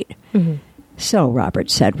sexy to read. Mm-hmm. So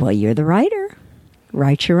Robert said, well, you're the writer.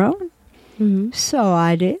 Write your own. Mm-hmm. So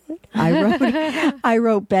I did. I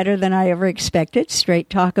wrote Better Than I Ever Expected, straight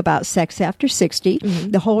talk about sex after 60.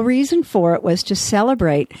 Mm-hmm. The whole reason for it was to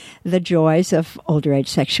celebrate the joys of older age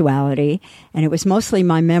sexuality. And it was mostly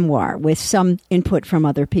my memoir with some input from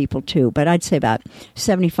other people too. But I'd say about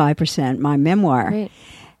 75% my memoir. Great.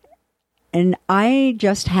 And I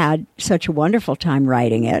just had such a wonderful time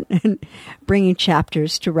writing it and bringing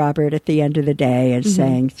chapters to Robert at the end of the day and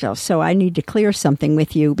saying, so I need to clear something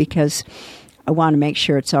with you because I want to make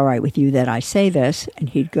sure it's all right with you that I say this. And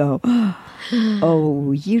he'd go,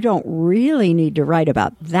 oh, you don't really need to write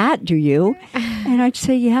about that, do you? And I'd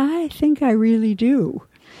say, yeah, I think I really do.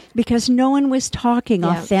 Because no one was talking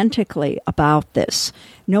authentically about this.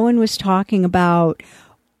 No one was talking about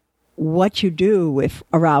what you do if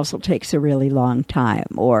arousal takes a really long time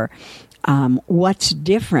or what's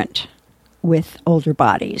different with older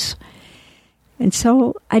bodies. And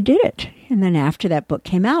so I did it. And then after that book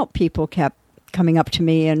came out, people kept coming up to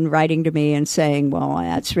me and writing to me and saying, well,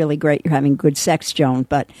 that's really great. You're having good sex, Joan,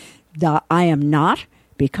 but I am not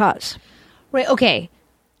because. Right. Okay.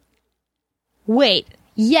 Wait.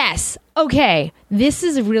 Yes. Okay. This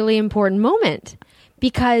is a really important moment.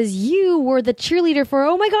 Because you were the cheerleader for,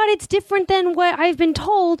 oh my God, it's different than what I've been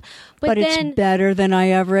told. But then, it's better than I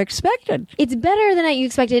ever expected. It's better than you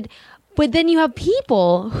expected. But then you have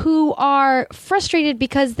people who are frustrated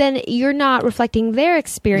because then you're not reflecting their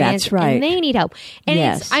experience. That's right. And they need help.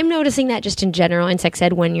 And I'm noticing that just in general in sex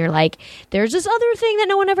ed when you're like, there's this other thing that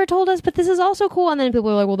no one ever told us, but this is also cool. And then people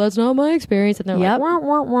are like, well, that's not my experience. And they're like, wah,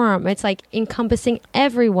 wah, wah. It's like encompassing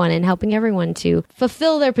everyone and helping everyone to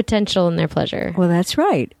fulfill their potential and their pleasure. Well, that's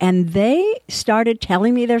right. And they started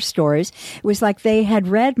telling me their stories. It was like they had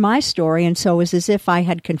read my story, and so it was as if I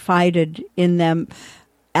had confided in them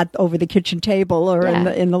over the kitchen table or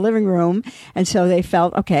in the living room, and so they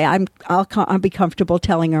felt, okay, I'll be comfortable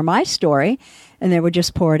telling her my story, and they would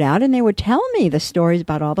just pour it out, and they would tell me the stories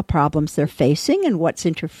about all the problems they're facing and what's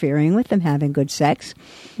interfering with them having good sex.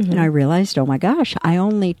 Mm-hmm. And I realized, oh my gosh, I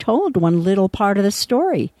only told one little part of the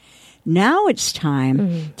story. Now it's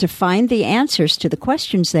time to find the answers to the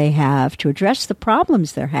questions they have, to address the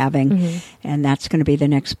problems they're having, and that's going to be the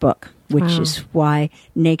next book, which is why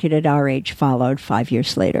Naked at Our Age followed 5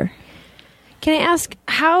 years later. Can I ask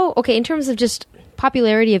how, in terms of just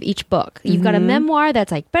popularity of each book, you've got a memoir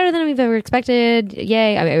that's like better than we've ever expected,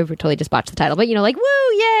 yay. I mean, I totally just botched the title, but like,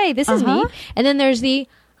 woo, yay, this is me. And then there's the,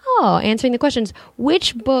 Oh, answering the questions.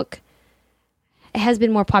 Which book has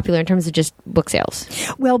been more popular in terms of just book sales?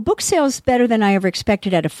 Well, book sales better than I ever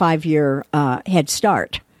expected at a 5-year head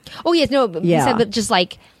start. Oh, yes. No, but you said, but just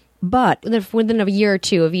like But within a year or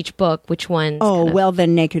two of each book, which one's well,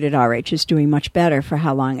 then Naked at RH is doing much better for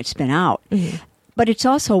how long it's been out. Mm-hmm. But it's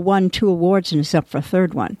also won 2 awards and is up for a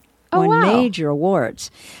 3rd one. Oh, won wow. major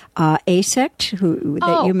awards. ASECT,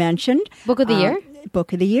 that you mentioned. Book of the Year?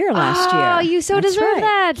 Book of the Year last year. Oh, you so That's deserve right.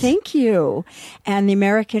 that. Thank you. And the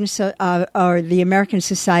American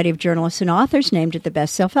Society of Journalists and Authors named it the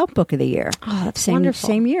best self-help book of the year. Oh, that's wonderful.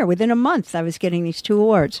 Same year. Within a month, I was getting these 2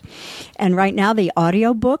 awards. And right now, the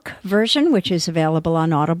audiobook version, which is available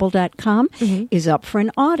on audible.com, is up for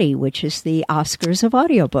an Audie, which is the Oscars of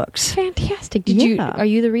audiobooks. Fantastic. Yeah. Are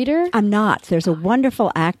you the reader? I'm not. There's a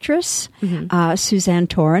wonderful actress, Suzanne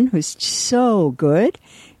Toren, who's so good.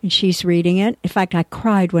 And she's reading it. In fact, I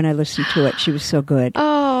cried when I listened to it. She was so good.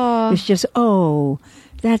 Oh. It's just,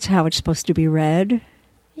 that's how it's supposed to be read.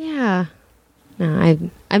 Yeah. No,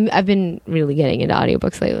 I've been really getting into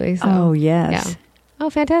audiobooks lately. So, Oh, yes. Yeah. Oh,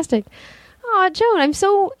 fantastic. Oh, Joan, I'm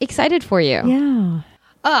so excited for you.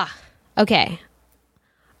 Yeah. Okay.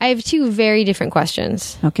 I have 2 very different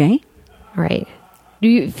questions. Okay. All right.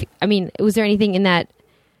 Was there anything in that?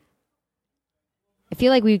 I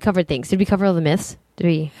feel like we covered things. Did we cover all the myths? Did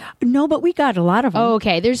we? No, but we got a lot of them. Oh,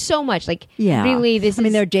 okay. There's so much. Like, Yeah. really,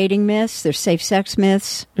 there are dating myths. There's safe sex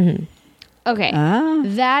myths. Okay. Ah.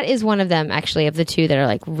 That is one of them, actually, of the 2 that are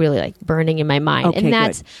like really like burning in my mind. Okay, and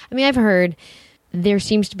that's, good. I've heard there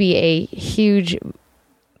seems to be a huge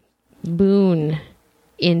boon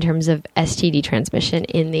in terms of STD transmission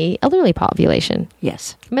in the elderly population.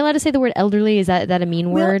 Yes. Am I allowed to say the word elderly? Is that a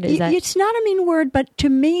mean word? Well, it's not a mean word, but to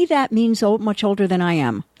me that means much older than I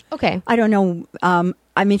am. Okay. I don't know.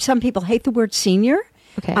 Some people hate the word senior.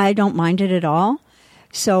 Okay. I don't mind it at all.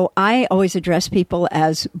 So I always address people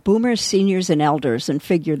as boomers, seniors, and elders and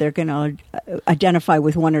figure they're going to identify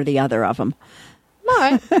with one or the other of them. All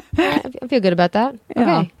right. I feel good about that.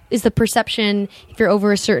 Yeah. Okay. Is the perception, if you're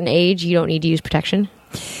over a certain age, you don't need to use protection?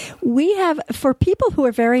 We have, for people who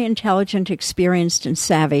are very intelligent, experienced, and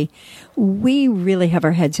savvy, we really have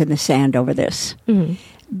our heads in the sand over this.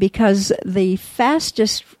 Because the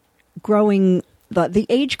fastest growing, the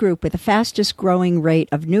age group with the fastest growing rate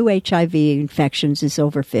of new HIV infections is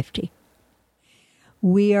over 50.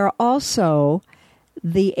 We are also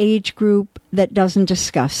the age group that doesn't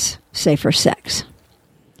discuss safer sex.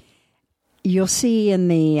 You'll see in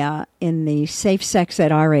the Safe Sex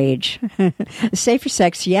at Our Age, Safer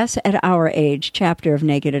Sex, Yes, at Our Age chapter of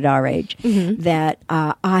Naked at Our Age, that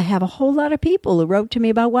I have a whole lot of people who wrote to me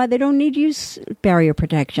about why they don't need to use barrier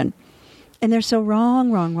protection. And they're so wrong.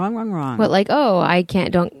 What, like,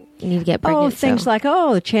 don't need to get pregnant? Things like,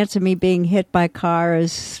 the chance of me being hit by a car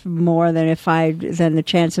is more than than the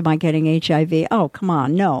chance of my getting HIV. Oh, come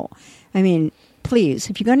on, no. I mean, please,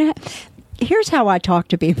 if you're going to here's how I talk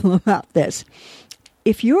to people about this.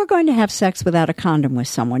 If you're going to have sex without a condom with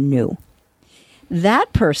someone new,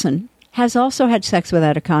 that person has also had sex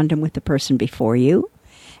without a condom with the person before you,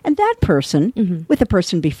 and that person with the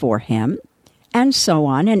person before him, and so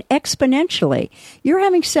on, and exponentially. You're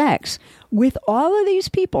having sex with all of these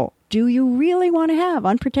people. Do you really want to have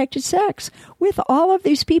unprotected sex with all of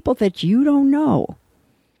these people that you don't know?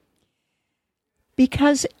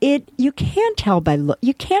 Because you can't tell by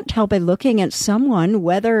looking at someone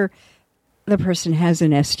whether the person has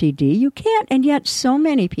an STD. You can't, and yet so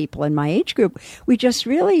many people in my age group, we just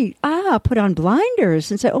really put on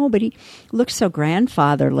blinders and say, "Oh, but he looks so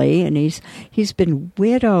grandfatherly, and he's been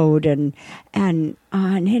widowed, and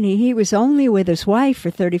he was only with his wife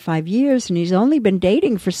for 35 years, and he's only been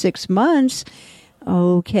dating for 6 months."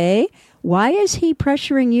 Okay, why is he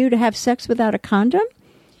pressuring you to have sex without a condom?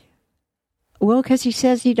 Well, because he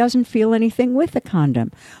says he doesn't feel anything with a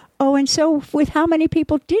condom. Oh, and so with how many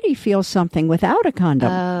people did he feel something without a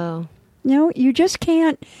condom? Oh. No, you just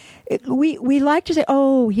can't. We like to say,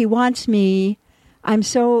 "Oh, he wants me. I'm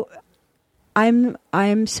so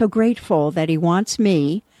grateful that he wants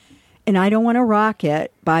me, and I don't want to rock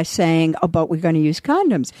it by saying, oh, but we're going to use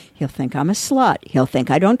condoms. He'll think I'm a slut. He'll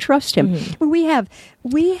think I don't trust him." We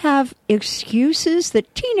have excuses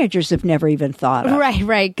that teenagers have never even thought of.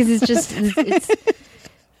 Right, because it's just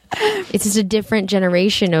it's just a different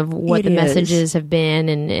generation of what the messages have been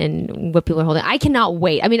and what people are holding. I cannot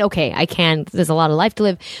wait. I mean, okay, I can. There's a lot of life to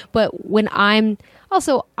live, but when I'm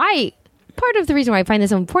also part of the reason why I find this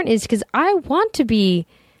so important is because I want to be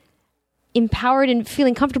empowered and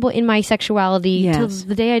feeling comfortable in my sexuality till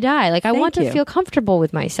the day I die. Like, I want to feel comfortable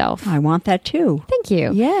with myself. I want that too. Thank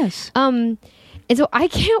you. Yes. And And so I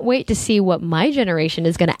can't wait to see what my generation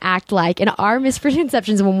is going to act like in our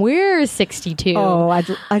misconceptions when we're 62. Oh,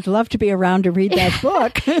 I'd love to be around to read that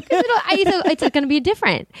book. It's going to be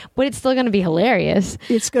different, but it's still going to be hilarious.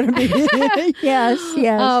 It's going to be yes.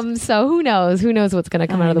 So who knows what's going to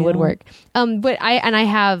come out of the woodwork. But I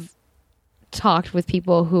have talked with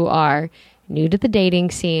people who are new to the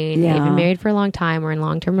dating scene. Yeah. They've been married for a long time or in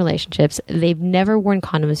long-term relationships. They've never worn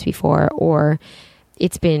condoms before, or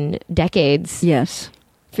it's been decades. Yes.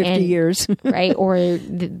 50 years. Right? Or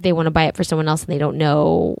they want to buy it for someone else and they don't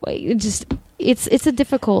know. It's a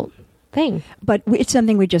difficult thing. But it's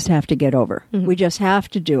something we just have to get over. Mm-hmm. We just have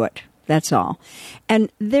to do it. That's all.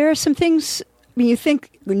 And there are some things, you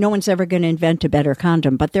think no one's ever going to invent a better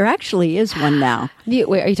condom, but there actually is one now. Wait,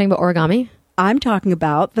 are you talking about origami? I'm talking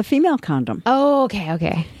about the female condom. Oh,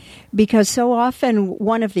 okay. Because so often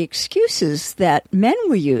one of the excuses that men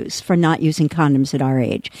will use for not using condoms at our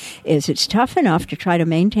age is it's tough enough to try to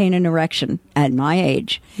maintain an erection at my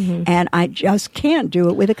age, and I just can't do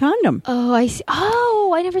it with a condom. Oh, I see.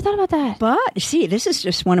 Oh, I never thought about that. But see, this is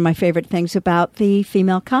just one of my favorite things about the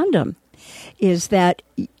female condom, is that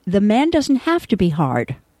the man doesn't have to be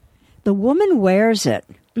hard. The woman wears it,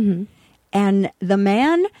 and the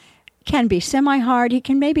man can be semi-hard. He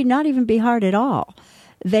can maybe not even be hard at all.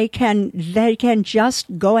 They can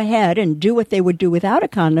just go ahead and do what they would do without a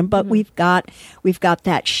condom, but we've got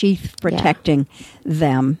that sheath protecting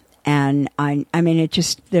them, and I mean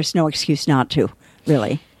there's no excuse not to,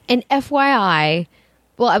 really. And FYI,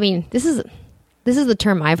 well, I mean this is the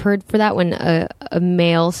term I've heard for that when a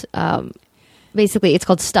male's basically it's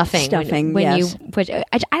called stuffing. Stuffing, when yes. you put,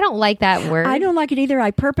 I don't like that word. I don't like it either.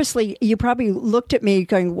 I purposely, you probably looked at me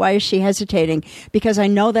going, why is she hesitating? Because I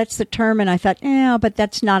know that's the term, and I thought, but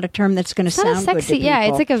that's not a term that's going to sound sexy. good to people. Yeah,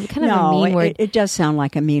 it's like a kind of a mean word. It does sound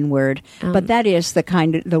like a mean word, but that is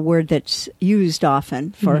the word that's used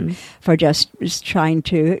often for just trying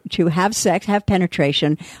to have sex, have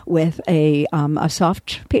penetration with a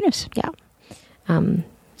soft penis. Yeah.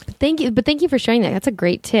 Thank you for sharing that. That's a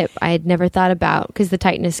great tip. I had never thought about, because the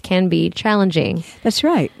tightness can be challenging. That's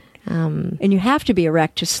right. And you have to be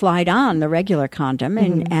erect to slide on the regular condom,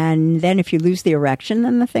 and then if you lose the erection,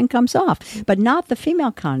 then the thing comes off. But not the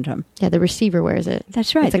female condom. Yeah, the receiver wears it.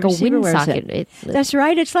 That's right. It's like a windsock. That's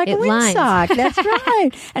right. It's like a windsock. That's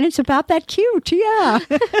right. And it's about that cute. Yeah.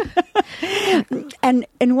 And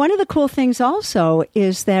one of the cool things also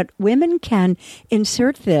is that women can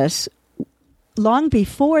insert this long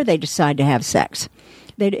before they decide to have sex.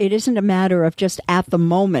 It isn't a matter of just at the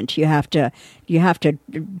moment you have to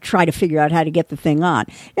try to figure out how to get the thing on.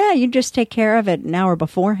 Yeah, you just take care of it an hour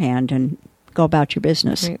beforehand and go about your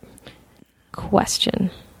business. Right. Question.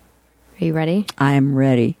 Are you ready? I am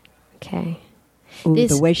ready. Okay. Ooh,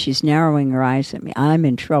 the way she's narrowing her eyes at me, I'm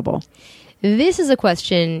in trouble. This is a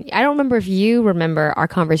question. I don't remember if you remember our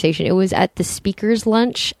conversation. It was at the speaker's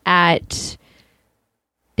lunch at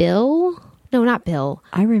Bill. No, not Bill.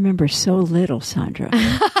 I remember so little, Sandra.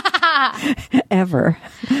 Ever.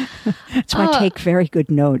 That's why I take very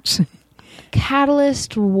good notes.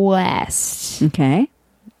 Catalyst West. Okay.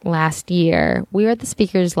 Last year, we were at the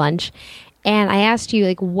speaker's lunch, and I asked you,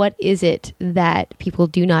 like, what is it that people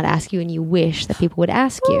do not ask you and you wish that people would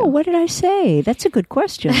ask you? Oh, what did I say? That's a good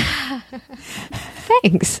question.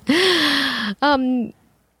 Thanks. And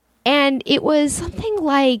it was something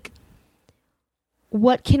like,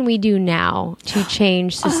 what can we do now to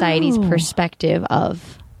change society's perspective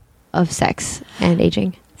of sex and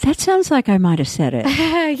aging? That sounds like I might have said it.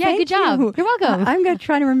 Yeah, good job. You're welcome. I'm going to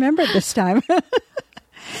try to remember it this time.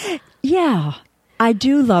 Yeah, I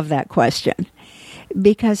do love that question.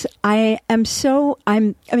 Because part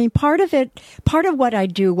of what I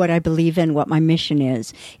do, what I believe in, what my mission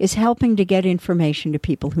is helping to get information to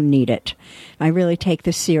people who need it. I really take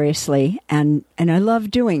this seriously, and I love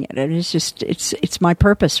doing it. And it's my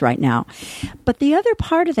purpose right now. But the other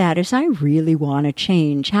part of that is I really want to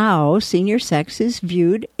change how senior sex is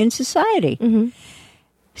viewed in society.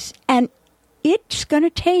 And it's going to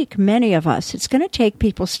take many of us. It's going to take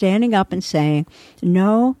people standing up and saying,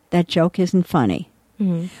 no, that joke isn't funny.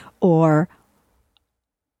 Or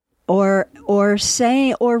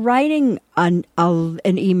writing an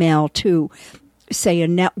email to, say, a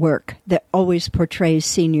network that always portrays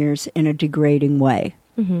seniors in a degrading way.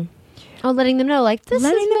 Oh, letting them know, like, this is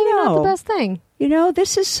maybe not the best thing. You know,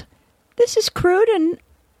 this is crude and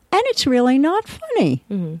it's really not funny.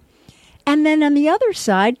 And then on the other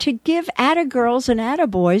side, to give atta-girls and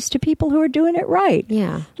atta-boys to people who are doing it right.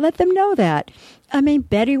 Yeah. Let them know that. I mean,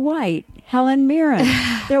 Betty White Helen Mirren.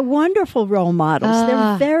 They're wonderful role models.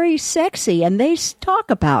 They're very sexy, and they talk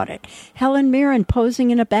about it. Helen Mirren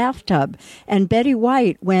posing in a bathtub. And Betty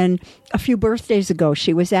White, when a few birthdays ago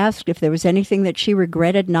she was asked if there was anything that she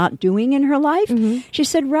regretted not doing in her life, she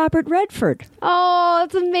said Robert Redford. Oh,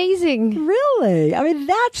 that's amazing. Really? I mean,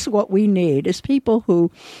 that's what we need, is people who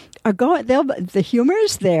are going, the humor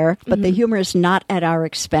is there, but the humor is not at our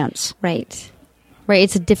expense. Right. Right.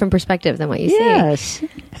 It's a different perspective than what you say. Yes.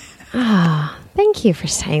 Thank you for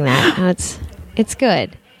saying that. No, it's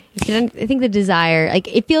good. I think the desire, like,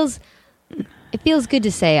 it feels good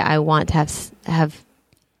to say I want to have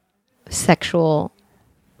sexual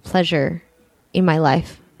pleasure in my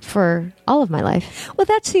life for all of my life. Well,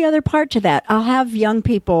 that's the other part to that. I'll have young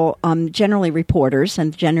people, generally reporters,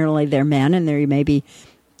 and generally they're men, and they're maybe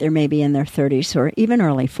in their 30s or even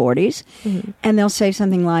early 40s, and they'll say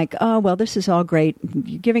something like, "Oh, well, this is all great.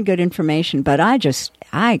 You're giving good information, but I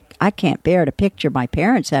can't bear to picture my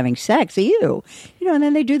parents having sex." Ew. And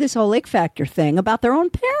then they do this whole ick factor thing about their own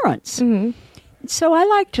parents. So I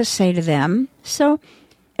like to say to them, so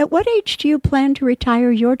at what age do you plan to retire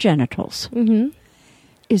your genitals?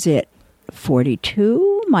 Is it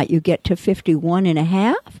 42? Might you get to 51 and a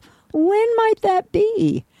half? When might that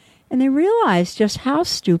be? And they realize just how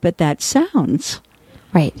stupid that sounds.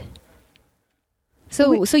 Right.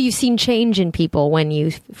 So you've seen change in people when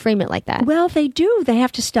you frame it like that. Well, they do. They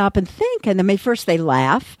have to stop and think. And then first they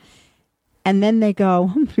laugh. And then they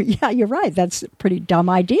go, yeah, you're right. That's a pretty dumb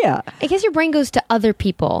idea. I guess your brain goes to other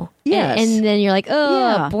people. Yes. And then you're like, oh,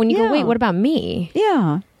 Yeah, but when you yeah. go, wait, what about me?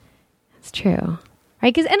 Yeah. That's true.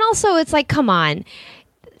 Right? And also it's like, come on.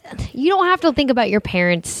 You don't have to think about your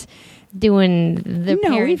parents doing the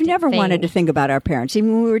No, we've parenting never thing. wanted to think about our parents.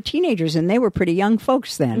 Even when we were teenagers, and they were pretty young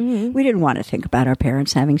folks then. We didn't want to think about our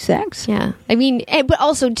parents having sex. Yeah. I mean, but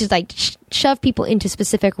also just like shove people into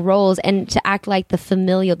specific roles and to act like the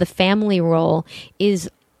family role is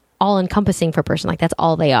all encompassing for a person. Like that's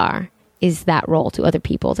all they are, is that role to other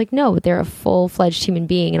people. It's like, no, they're a full-fledged human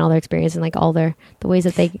being and all their experience and like all the ways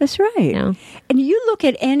that they... That's right. You know. And you look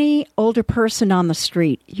at any older person on the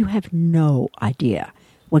street, you have no idea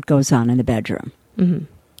what goes on in the bedroom.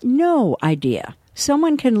 No idea.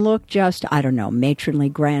 Someone can look just, I don't know, matronly,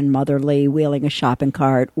 grandmotherly, wheeling a shopping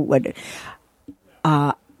cart.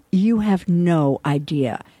 You have no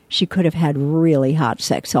idea. She could have had really hot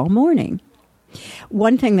sex all morning.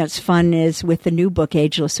 One thing that's fun is with the new book,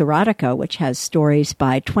 Ageless Erotica, which has stories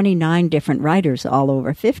by 29 different writers, all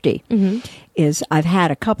over 50, is I've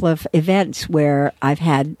had a couple of events where I've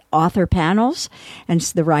had author panels, and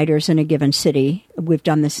the writers in a given city, we've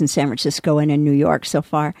done this in San Francisco and in New York so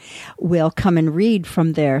far, will come and read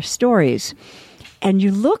from their stories. And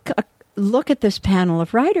you look at this panel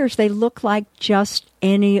of writers, they look like just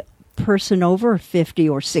any person over 50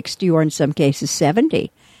 or 60 or in some cases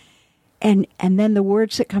 70. And then the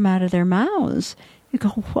words that come out of their mouths, you go,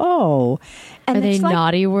 whoa. And Are they it's like,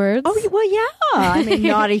 naughty words? Oh, well, yeah. I mean,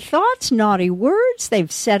 naughty thoughts, naughty words.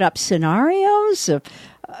 They've set up scenarios.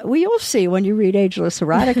 You'll see when you read Ageless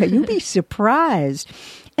Erotica. You'll be surprised.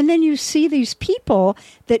 And then you see these people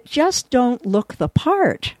that just don't look the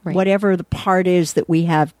part, Right. whatever the part is that we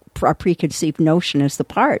have our preconceived notion is the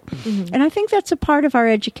part. And I think that's a part of our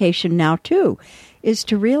education now, too, is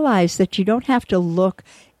to realize that you don't have to look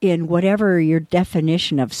in whatever your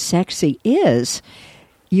definition of sexy is.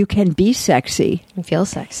 You can be sexy. And feel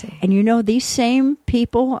sexy. And these same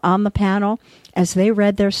people on the panel, as they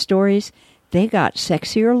read their stories, they got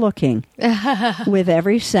sexier looking with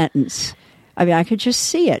every sentence. I mean, I could just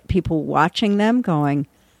see it. People watching them going,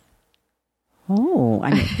 oh,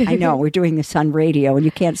 I know we're doing this on radio and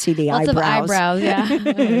you can't see the Lots eyebrows. of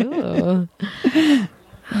eyebrows, yeah.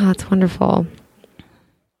 Oh, that's wonderful.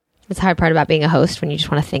 It's the hard part about being a host when you just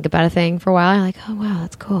want to think about a thing for a while. You're like, oh, wow,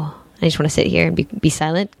 that's cool. I just want to sit here and be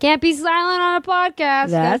silent. Can't be silent on a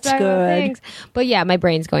podcast. That's Gotta talk about good. things. But yeah, my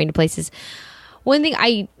brain's going to places. One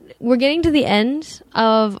thing we're getting to the end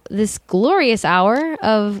of this glorious hour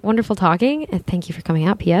of wonderful talking. And thank you for coming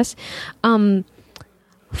out, P.S.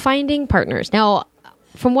 Finding partners. Now,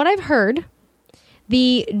 from what I've heard,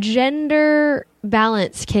 the gender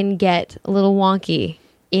balance can get a little wonky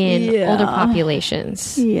in older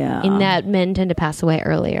populations. Yeah. In that men tend to pass away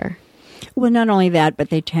earlier. Well, not only that, but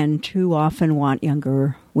they tend to often want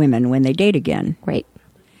younger women when they date again. Right.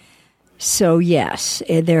 So, yes,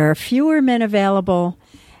 there are fewer men available,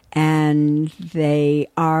 and they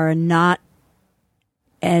are not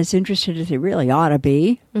as interested as they really ought to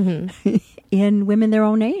be in women their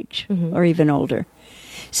own age or even older.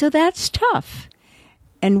 So that's tough.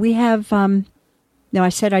 And we have, now I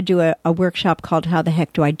said I do a workshop called How the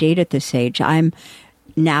Heck Do I Date at This Age? I'm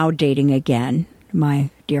now dating again. My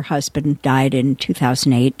dear husband died in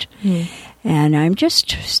 2008, and I'm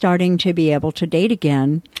just starting to be able to date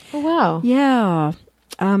again. Oh, wow. Yeah.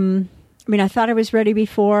 I mean, I thought I was ready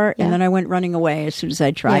before, and then I went running away as soon as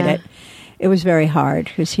I tried it. It was very hard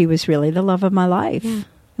because he was really the love of my life. Yeah.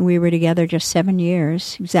 And we were together just 7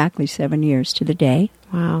 years, exactly 7 years to the day.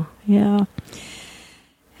 Wow. Yeah.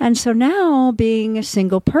 And so now, being a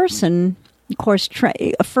single person, of course,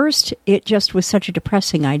 first it just was such a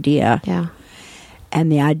depressing idea. Yeah. And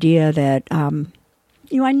the idea that,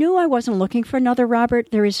 I knew I wasn't looking for another Robert.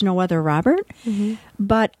 There is no other Robert. Mm-hmm.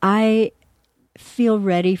 But I feel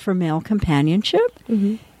ready for male companionship.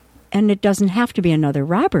 Mm-hmm. And it doesn't have to be another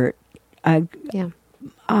Robert.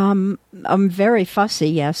 I'm very fussy,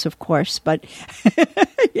 yes, of course. But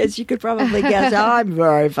as you could probably guess, I'm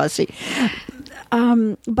very fussy.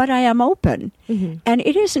 But I am open. Mm-hmm. And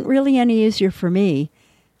it isn't really any easier for me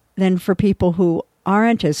than for people who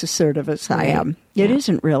aren't as assertive as I am. It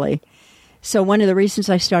isn't really. So one of the reasons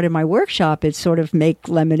I started my workshop is sort of make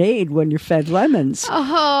lemonade when you're fed lemons.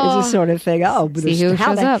 Oh. It's a sort of thing. Oh, see who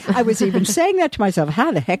shows up. I was even saying that to myself.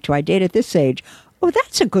 How the heck do I date at this age? Oh,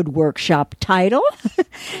 that's a good workshop title.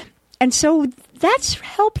 And so that's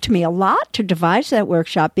helped me a lot to devise that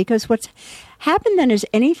workshop, because what's happened then is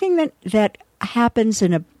anything that happens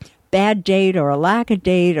in a bad date or a lack of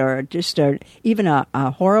date or just even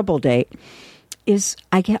a horrible date is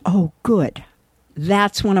I get, oh, good.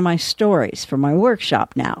 That's one of my stories for my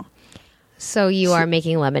workshop now. So you are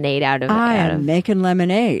making lemonade out of it. I am making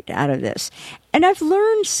lemonade out of this. And I've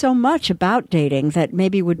learned so much about dating that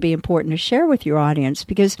maybe would be important to share with your audience,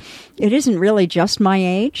 because it isn't really just my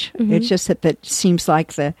age. Mm-hmm. It's just that seems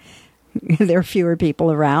like there are fewer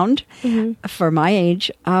people around for my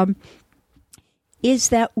age. Is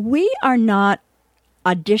that we are not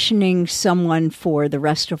auditioning someone for the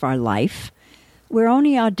rest of our life. We're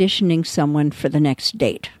only auditioning someone for the next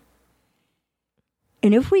date.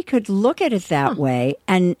 And if we could look at it that way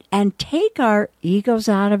and take our egos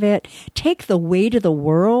out of it, take the weight of the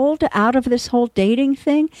world out of this whole dating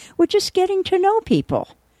thing, we're just getting to know people.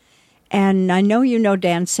 And I know you know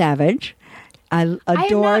Dan Savage. I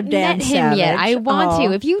adore Dan Savage. I haven't met him yet. I want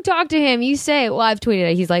to. If you talk to him, you say, well, I've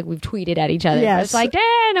tweeted. He's like, we've tweeted at each other. Yes. It's like, Dan,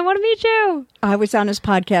 I want to meet you. I was on his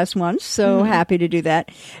podcast once, so happy to do that.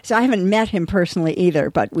 So I haven't met him personally either,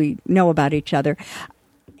 but we know about each other.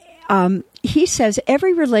 He says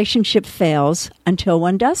every relationship fails until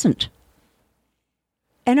one doesn't.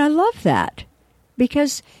 And I love that,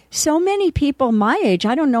 because so many people my age,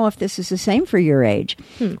 I don't know if this is the same for your age,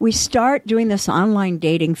 we start doing this online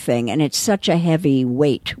dating thing, and it's such a heavy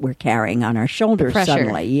weight we're carrying on our shoulders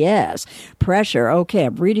suddenly. Yes, pressure. Okay,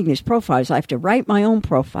 I'm reading these profiles. I have to write my own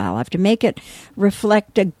profile. I have to make it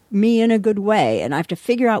reflect me in a good way, and I have to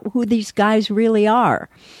figure out who these guys really are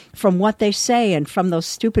from what they say and from those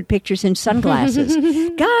stupid pictures in sunglasses.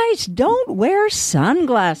 Guys, don't wear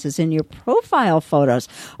sunglasses in your profile photos.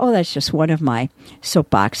 Oh, that's just one of my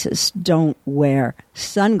soapboxes. Don't wear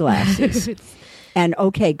sunglasses. And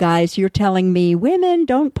okay, guys, you're telling me women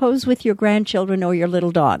don't pose with your grandchildren or your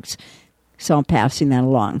little dogs. So I'm passing that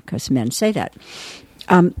along because men say that.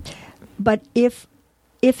 But if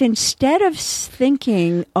instead of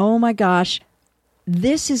thinking, oh my gosh,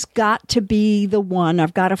 this has got to be the one,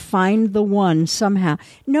 I've got to find the one somehow.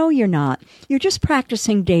 No, you're not. You're just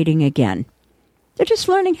practicing dating again. They're just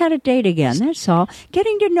learning how to date again, that's all.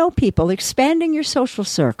 Getting to know people, expanding your social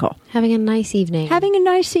circle. Having a nice evening.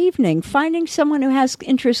 Finding someone who has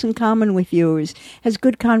interests in common with you, has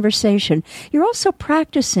good conversation. You're also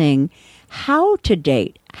practicing how to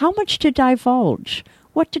date, how much to divulge,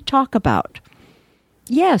 what to talk about.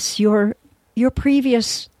 Yes, your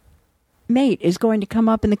previous mate is going to come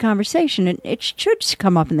up in the conversation, and it should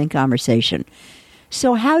come up in the conversation.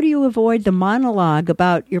 So how do you avoid the monologue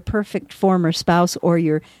about your perfect former spouse or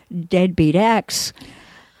your deadbeat ex?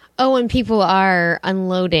 Oh, and people are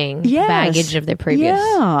unloading baggage of their previous.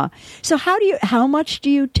 Yeah. So how much do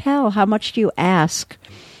you tell? How much do you ask?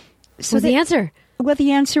 So the answer? Well,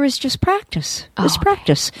 the answer is just practice.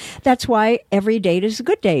 Practice. That's why every date is a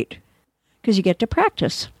good date, because you get to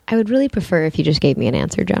practice. I would really prefer if you just gave me an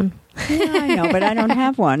answer, Joan. Yeah, I know, but I don't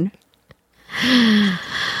have one.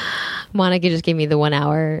 Monica just gave me the 1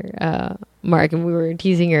 hour mark, and we were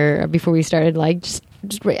teasing her before we started. Like,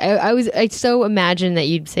 I so imagined that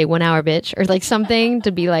you'd say 1 hour, bitch, or like something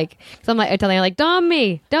to be like. So I'm like, I telling her like, dom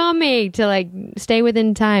me to like stay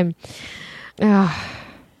within time.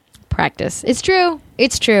 Practice. It's true.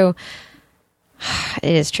 It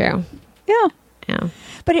is true. Yeah.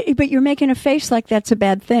 But you're making a face like that's a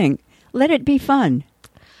bad thing. Let it be fun.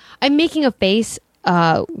 I'm making a face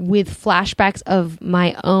with flashbacks of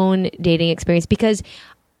my own dating experience, because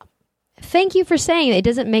thank you for saying that it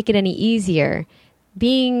doesn't make it any easier.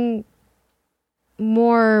 Being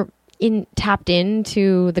more tapped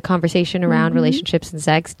into the conversation around relationships and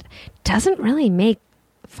sex doesn't really make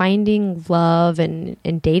finding love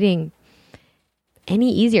and dating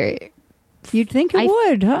any easier. You'd think it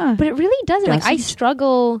would, huh? But it really doesn't. Like, I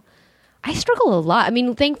struggle a lot. I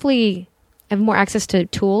mean, thankfully I have more access to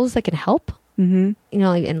tools that can help, you know,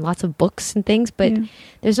 like, and lots of books and things, but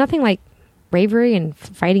there's nothing like bravery and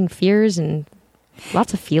fighting fears and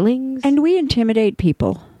lots of feelings. And we intimidate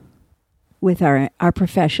people with our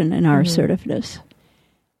profession and our assertiveness.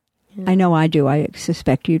 I know I do. I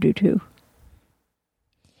suspect you do too.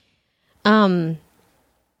 I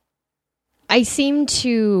seem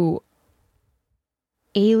to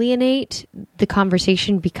alienate the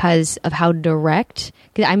conversation because of how direct,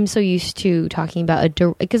 because I'm so used to talking about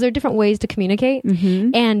because there are different ways to communicate,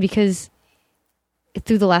 and because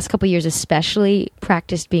through the last couple of years especially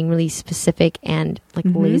practiced being really specific and like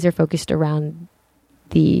laser focused around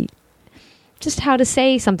the just how to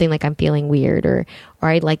say something like I'm feeling weird or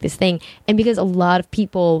I like this thing. And because a lot of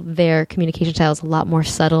people, their communication style is a lot more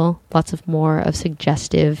subtle, lots of more of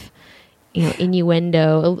suggestive, you know,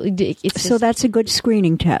 innuendo. So that's a good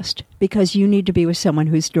screening test, because you need to be with someone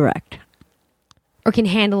who's direct. Or can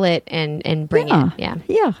handle it and bring it. Yeah.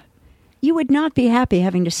 Yeah. You would not be happy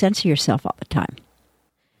having to censor yourself all the time.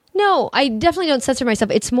 No, I definitely don't censor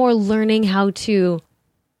myself. It's more learning how to...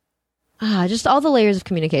 just all the layers of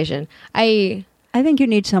communication. I think you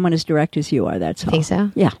need someone as direct as you are, that's all. Think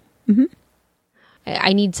so? Yeah.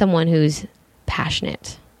 I need someone who's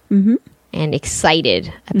passionate and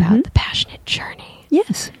excited about the passionate journey.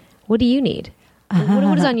 Yes. What do you need?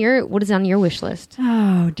 What is on your wish list?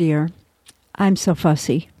 Oh, dear. I'm so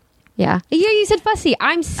fussy. Yeah, you said fussy.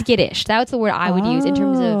 I'm skittish. That's the word I would use in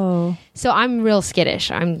terms of... So I'm real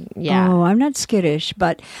skittish. I'm not skittish,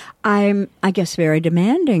 but I'm, I guess, very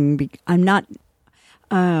demanding. I'm not...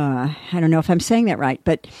 I don't know if I'm saying that right,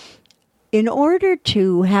 but in order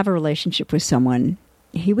to have a relationship with someone,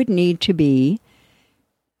 he would need to be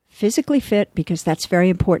physically fit, because that's very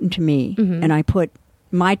important to me, and I put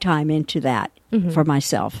my time into that for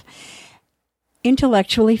myself.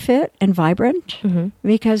 Intellectually fit and vibrant,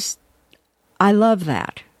 because I love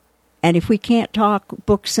that. And if we can't talk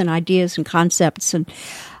books and ideas and concepts, and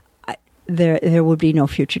there would be no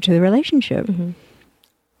future to the relationship.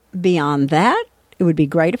 Beyond that, it would be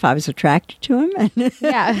great if I was attracted to him, and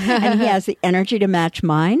he has the energy to match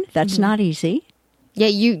mine. That's not easy. Yeah,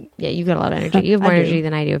 you got a lot of energy. You have more energy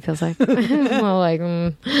than I do, it feels like. Well, like,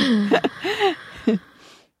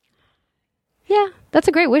 yeah, that's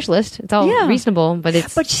a great wish list. It's all reasonable, but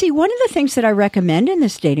it's... But see, one of the things that I recommend in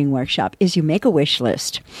this dating workshop is you make a wish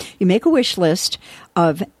list. You make a wish list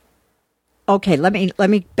of... Okay, let me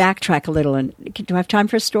backtrack a little. And do I have time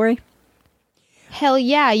for a story? Hell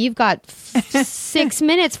yeah, you've got 6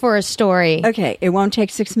 minutes for a story. Okay, it won't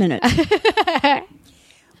take 6 minutes.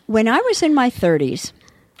 When I was in my 30s,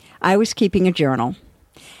 I was keeping a journal.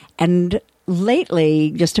 And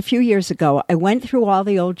lately, just a few years ago, I went through all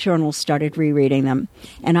the old journals, started rereading them.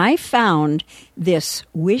 And I found this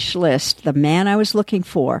wish list, the man I was looking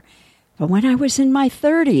for when I was in my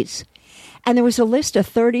 30s. And there was a list of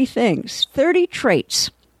 30 things, 30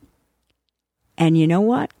 traits. And you know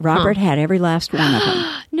what? Robert had every last one of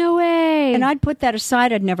them. No way. And I'd put that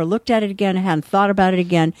aside. I'd never looked at it again. I hadn't thought about it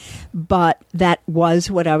again. But that was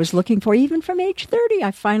what I was looking for, even from age 30. I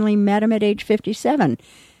finally met him at age 57.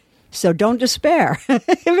 So don't despair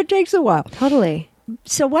if it takes a while. Totally.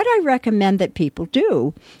 So what I recommend that people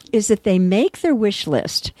do is that they make their wish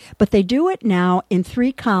list, but they do it now in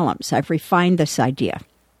 3 columns. I've refined this idea.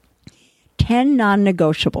 10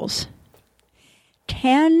 non-negotiables.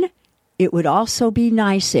 10, it would also be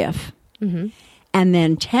nice if. And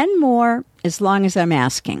then 10 more, as long as I'm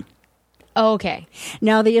asking. Okay.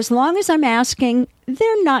 Now, the as long as I'm asking,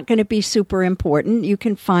 they're not going to be super important. You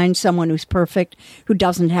can find someone who's perfect who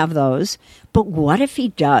doesn't have those. But what if he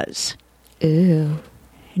does? Ooh.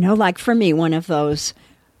 You know, like for me, one of those,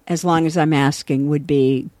 as long as I'm asking, would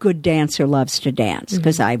be good dancer loves to dance,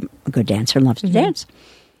 because I'm a good dancer and loves to dance.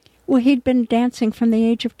 Well, he'd been dancing from the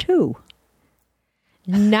age of 2.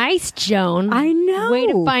 Nice, Joan. I know. Way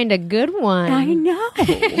to find a good one. I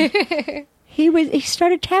know. He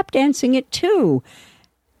started tap dancing at 2.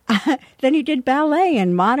 Then he did ballet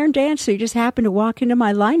and modern dance. So he just happened to walk into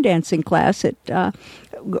my line dancing class at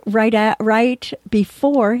right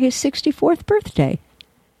before his 64th birthday.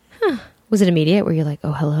 Huh. Was it immediate? Were you like,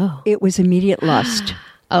 oh, hello? It was immediate lust.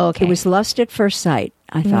 Oh, okay. It was lust at first sight.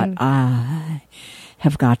 I thought, I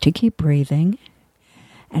have got to keep breathing.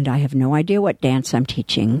 and I have no idea what dance I'm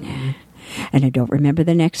teaching, and I don't remember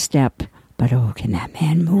the next step, but oh, can that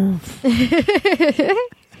man move?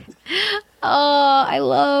 Oh, I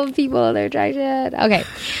love people that are attracted. Okay.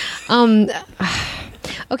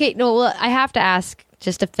 Okay, no, well, I have to ask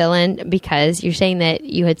just to fill in, because you're saying that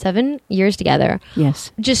you had 7 years together.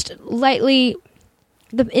 Yes. Just lightly,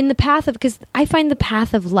 in the path of, because I find the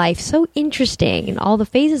path of life so interesting and all the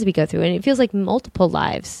phases we go through, and it feels like multiple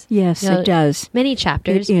lives. Yes, it does. Many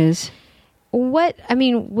chapters. It is.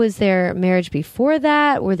 Was there marriage before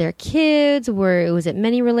that? Were there kids? Was it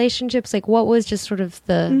many relationships? Like, what was just sort of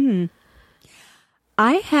the...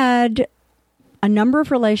 I had a number of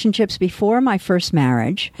relationships before my first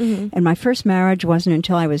marriage, and my first marriage wasn't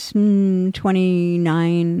until I was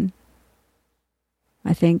 29,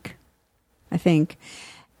 I think.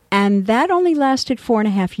 And that only lasted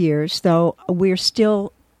 4.5 years, though we're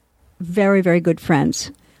still very, very good friends,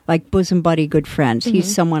 like bosom buddy good friends.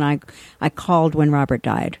 He's someone I called when Robert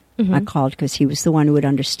died. I called because he was the one who would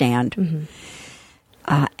understand.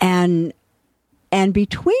 And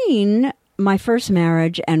between my first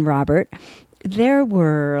marriage and Robert, there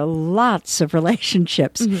were lots of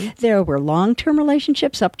relationships. There were long-term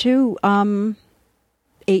relationships up to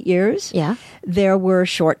 8 years. Yeah. There were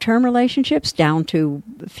short-term relationships down to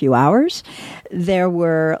a few hours. There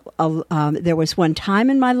was one time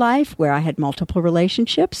in my life where I had multiple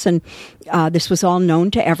relationships, and this was all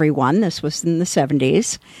known to everyone. This was in the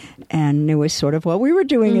 70s, and it was sort of what we were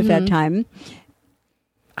doing at that time.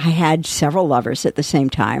 I had several lovers at the same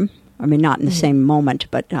time. I mean, not in the same moment,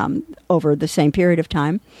 but over the same period of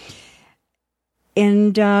time.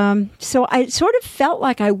 And so I sort of felt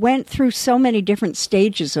like I went through so many different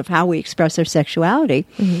stages of how we express our sexuality.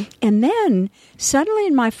 And then suddenly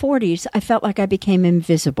in my 40s, I felt like I became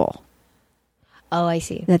invisible. Oh, I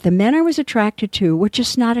see. That the men I was attracted to were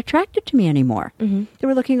just not attracted to me anymore. They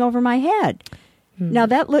were looking over my head. Now,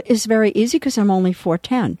 that is very easy because I'm only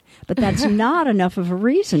 4'10", but that's not enough of a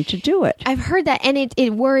reason to do it. I've heard that, and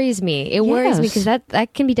it worries me. It worries me because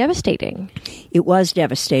that can be devastating. It was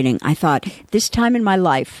devastating. I thought, this time in my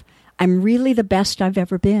life, I'm really the best I've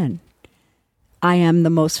ever been. I am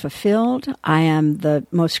the most fulfilled. I am the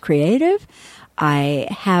most creative. I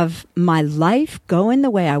have my life going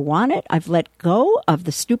the way I want it. I've let go of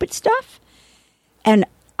the stupid stuff. And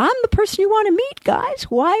I'm the person you want to meet, guys.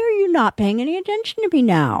 Why are you not paying any attention to me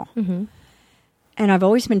now? And I've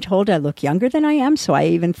always been told I look younger than I am, so I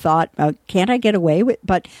even thought, can't I get away with...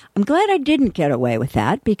 But I'm glad I didn't get away with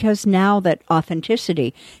that, because now that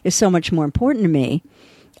authenticity is so much more important to me,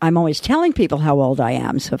 I'm always telling people how old I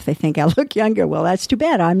am. So if they think I look younger, well, that's too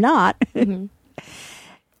bad. I'm not. And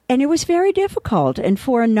it was very difficult. And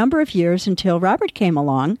for a number of years, until Robert came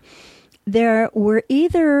along, there were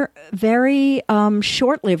either very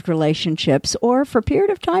short-lived relationships, or for a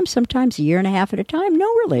period of time, sometimes a year and a half at a time, no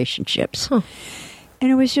relationships.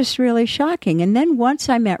 And it was just really shocking. And then once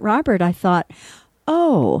I met Robert, I thought,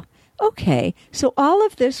 oh, okay, so all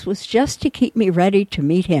of this was just to keep me ready to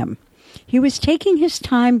meet him. He was taking his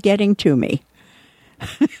time getting to me.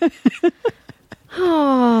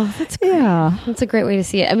 Oh, that's great. Yeah. That's a great way to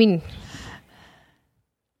see it. I mean,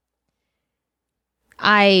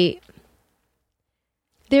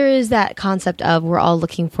 there is that concept of we're all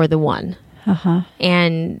looking for the one.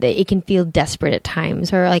 And it can feel desperate at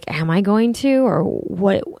times, or like, am I going to, or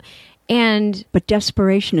what? But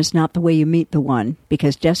desperation is not the way you meet the one,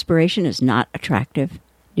 because desperation is not attractive.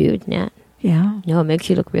 Dude, Nat. Yeah. No, it makes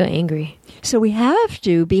you look real angry. So we have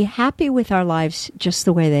to be happy with our lives just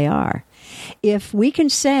the way they are. If we can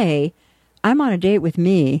say, I'm on a date with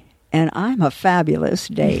me, and I'm a fabulous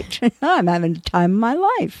date, I'm having the time of my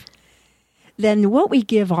life, then what we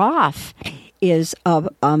give off is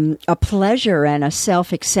a pleasure and a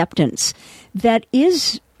self-acceptance that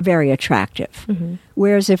is very attractive.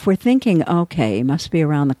 Whereas if we're thinking, okay, he must be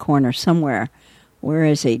around the corner somewhere, where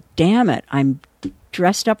is he? Damn it, I'm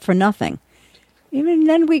dressed up for nothing. Even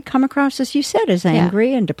then we come across, as you said, as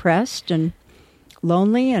angry and depressed and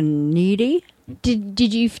lonely and needy. Do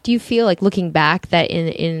you feel like, looking back, that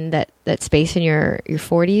in that space in your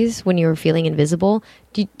 40s when you were feeling invisible,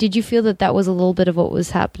 did you feel that was a little bit of what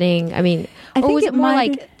was happening? I mean, or was it more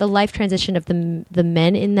like the life transition of the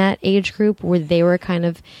men in that age group, where they were kind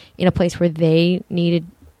of in a place where they needed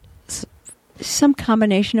some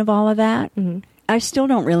combination of all of that? I still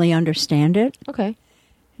don't really understand it. Okay.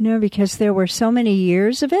 No, because there were so many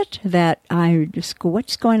years of it that I just go,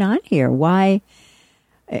 what's going on here? Why?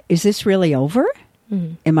 Is this really over?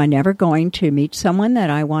 Am I never going to meet someone that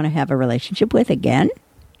I want to have a relationship with again?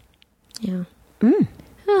 Yeah.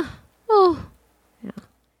 Yeah.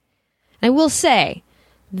 I will say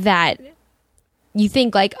that you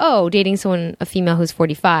think like, oh, dating a female who's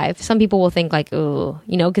 45. Some people will think like, oh,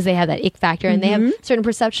 because they have that ick factor and they have a certain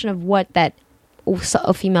perception of what that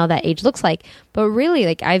a female that age looks like. But really,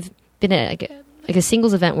 like I've been at like a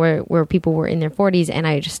singles event where people were in their 40s, and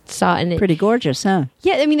I just saw and pretty gorgeous, huh?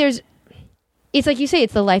 Yeah, I mean, it's like you say,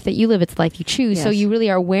 it's the life that you live, it's the life you choose. Yes. So you really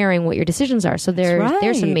are wearing what your decisions are. So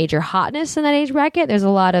there's some major hotness in that age bracket. There's a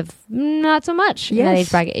lot of not so much in that age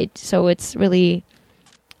bracket. So it's really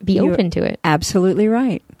You're open to it. Absolutely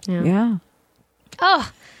right. Yeah.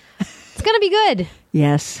 Oh, it's going to be good.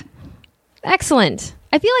 Yes. Excellent.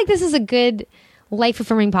 I feel like this is a good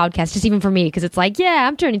life-affirming podcast, just even for me, because it's like, yeah,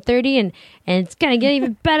 I'm turning 30 and it's going to get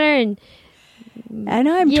even better. And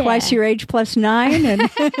I'm twice your age plus 9, and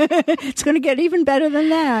it's going to get even better than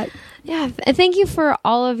that. Yeah. Thank you for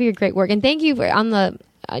all of your great work. And thank you for on the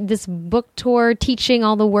this book tour, teaching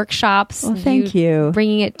all the workshops. Well, thank you.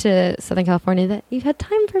 Bringing it to Southern California, that you've had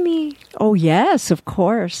time for me. Oh, yes, of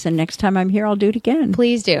course. And next time I'm here, I'll do it again.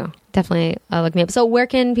 Please do. Definitely look me up. So where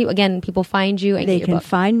can people find you and they get your book? They can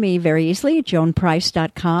find me very easily at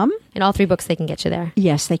joanprice.com. And all 3 books, they can get you there.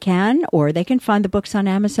 Yes, they can. Or they can find the books on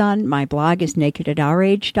Amazon. My blog is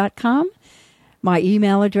nakedatourage.com. My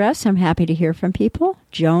email address, I'm happy to hear from people,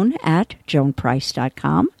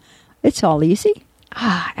 joan@joanprice.com. It's all easy.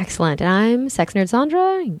 Ah, excellent. And I'm Sex Nerd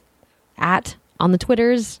Sandra on the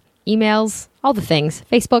Twitters, emails, all the things,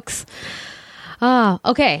 Facebooks.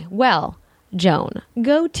 Okay. Well, Joan,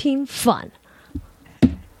 go Team Fun.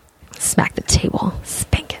 Smack the table.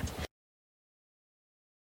 Spam.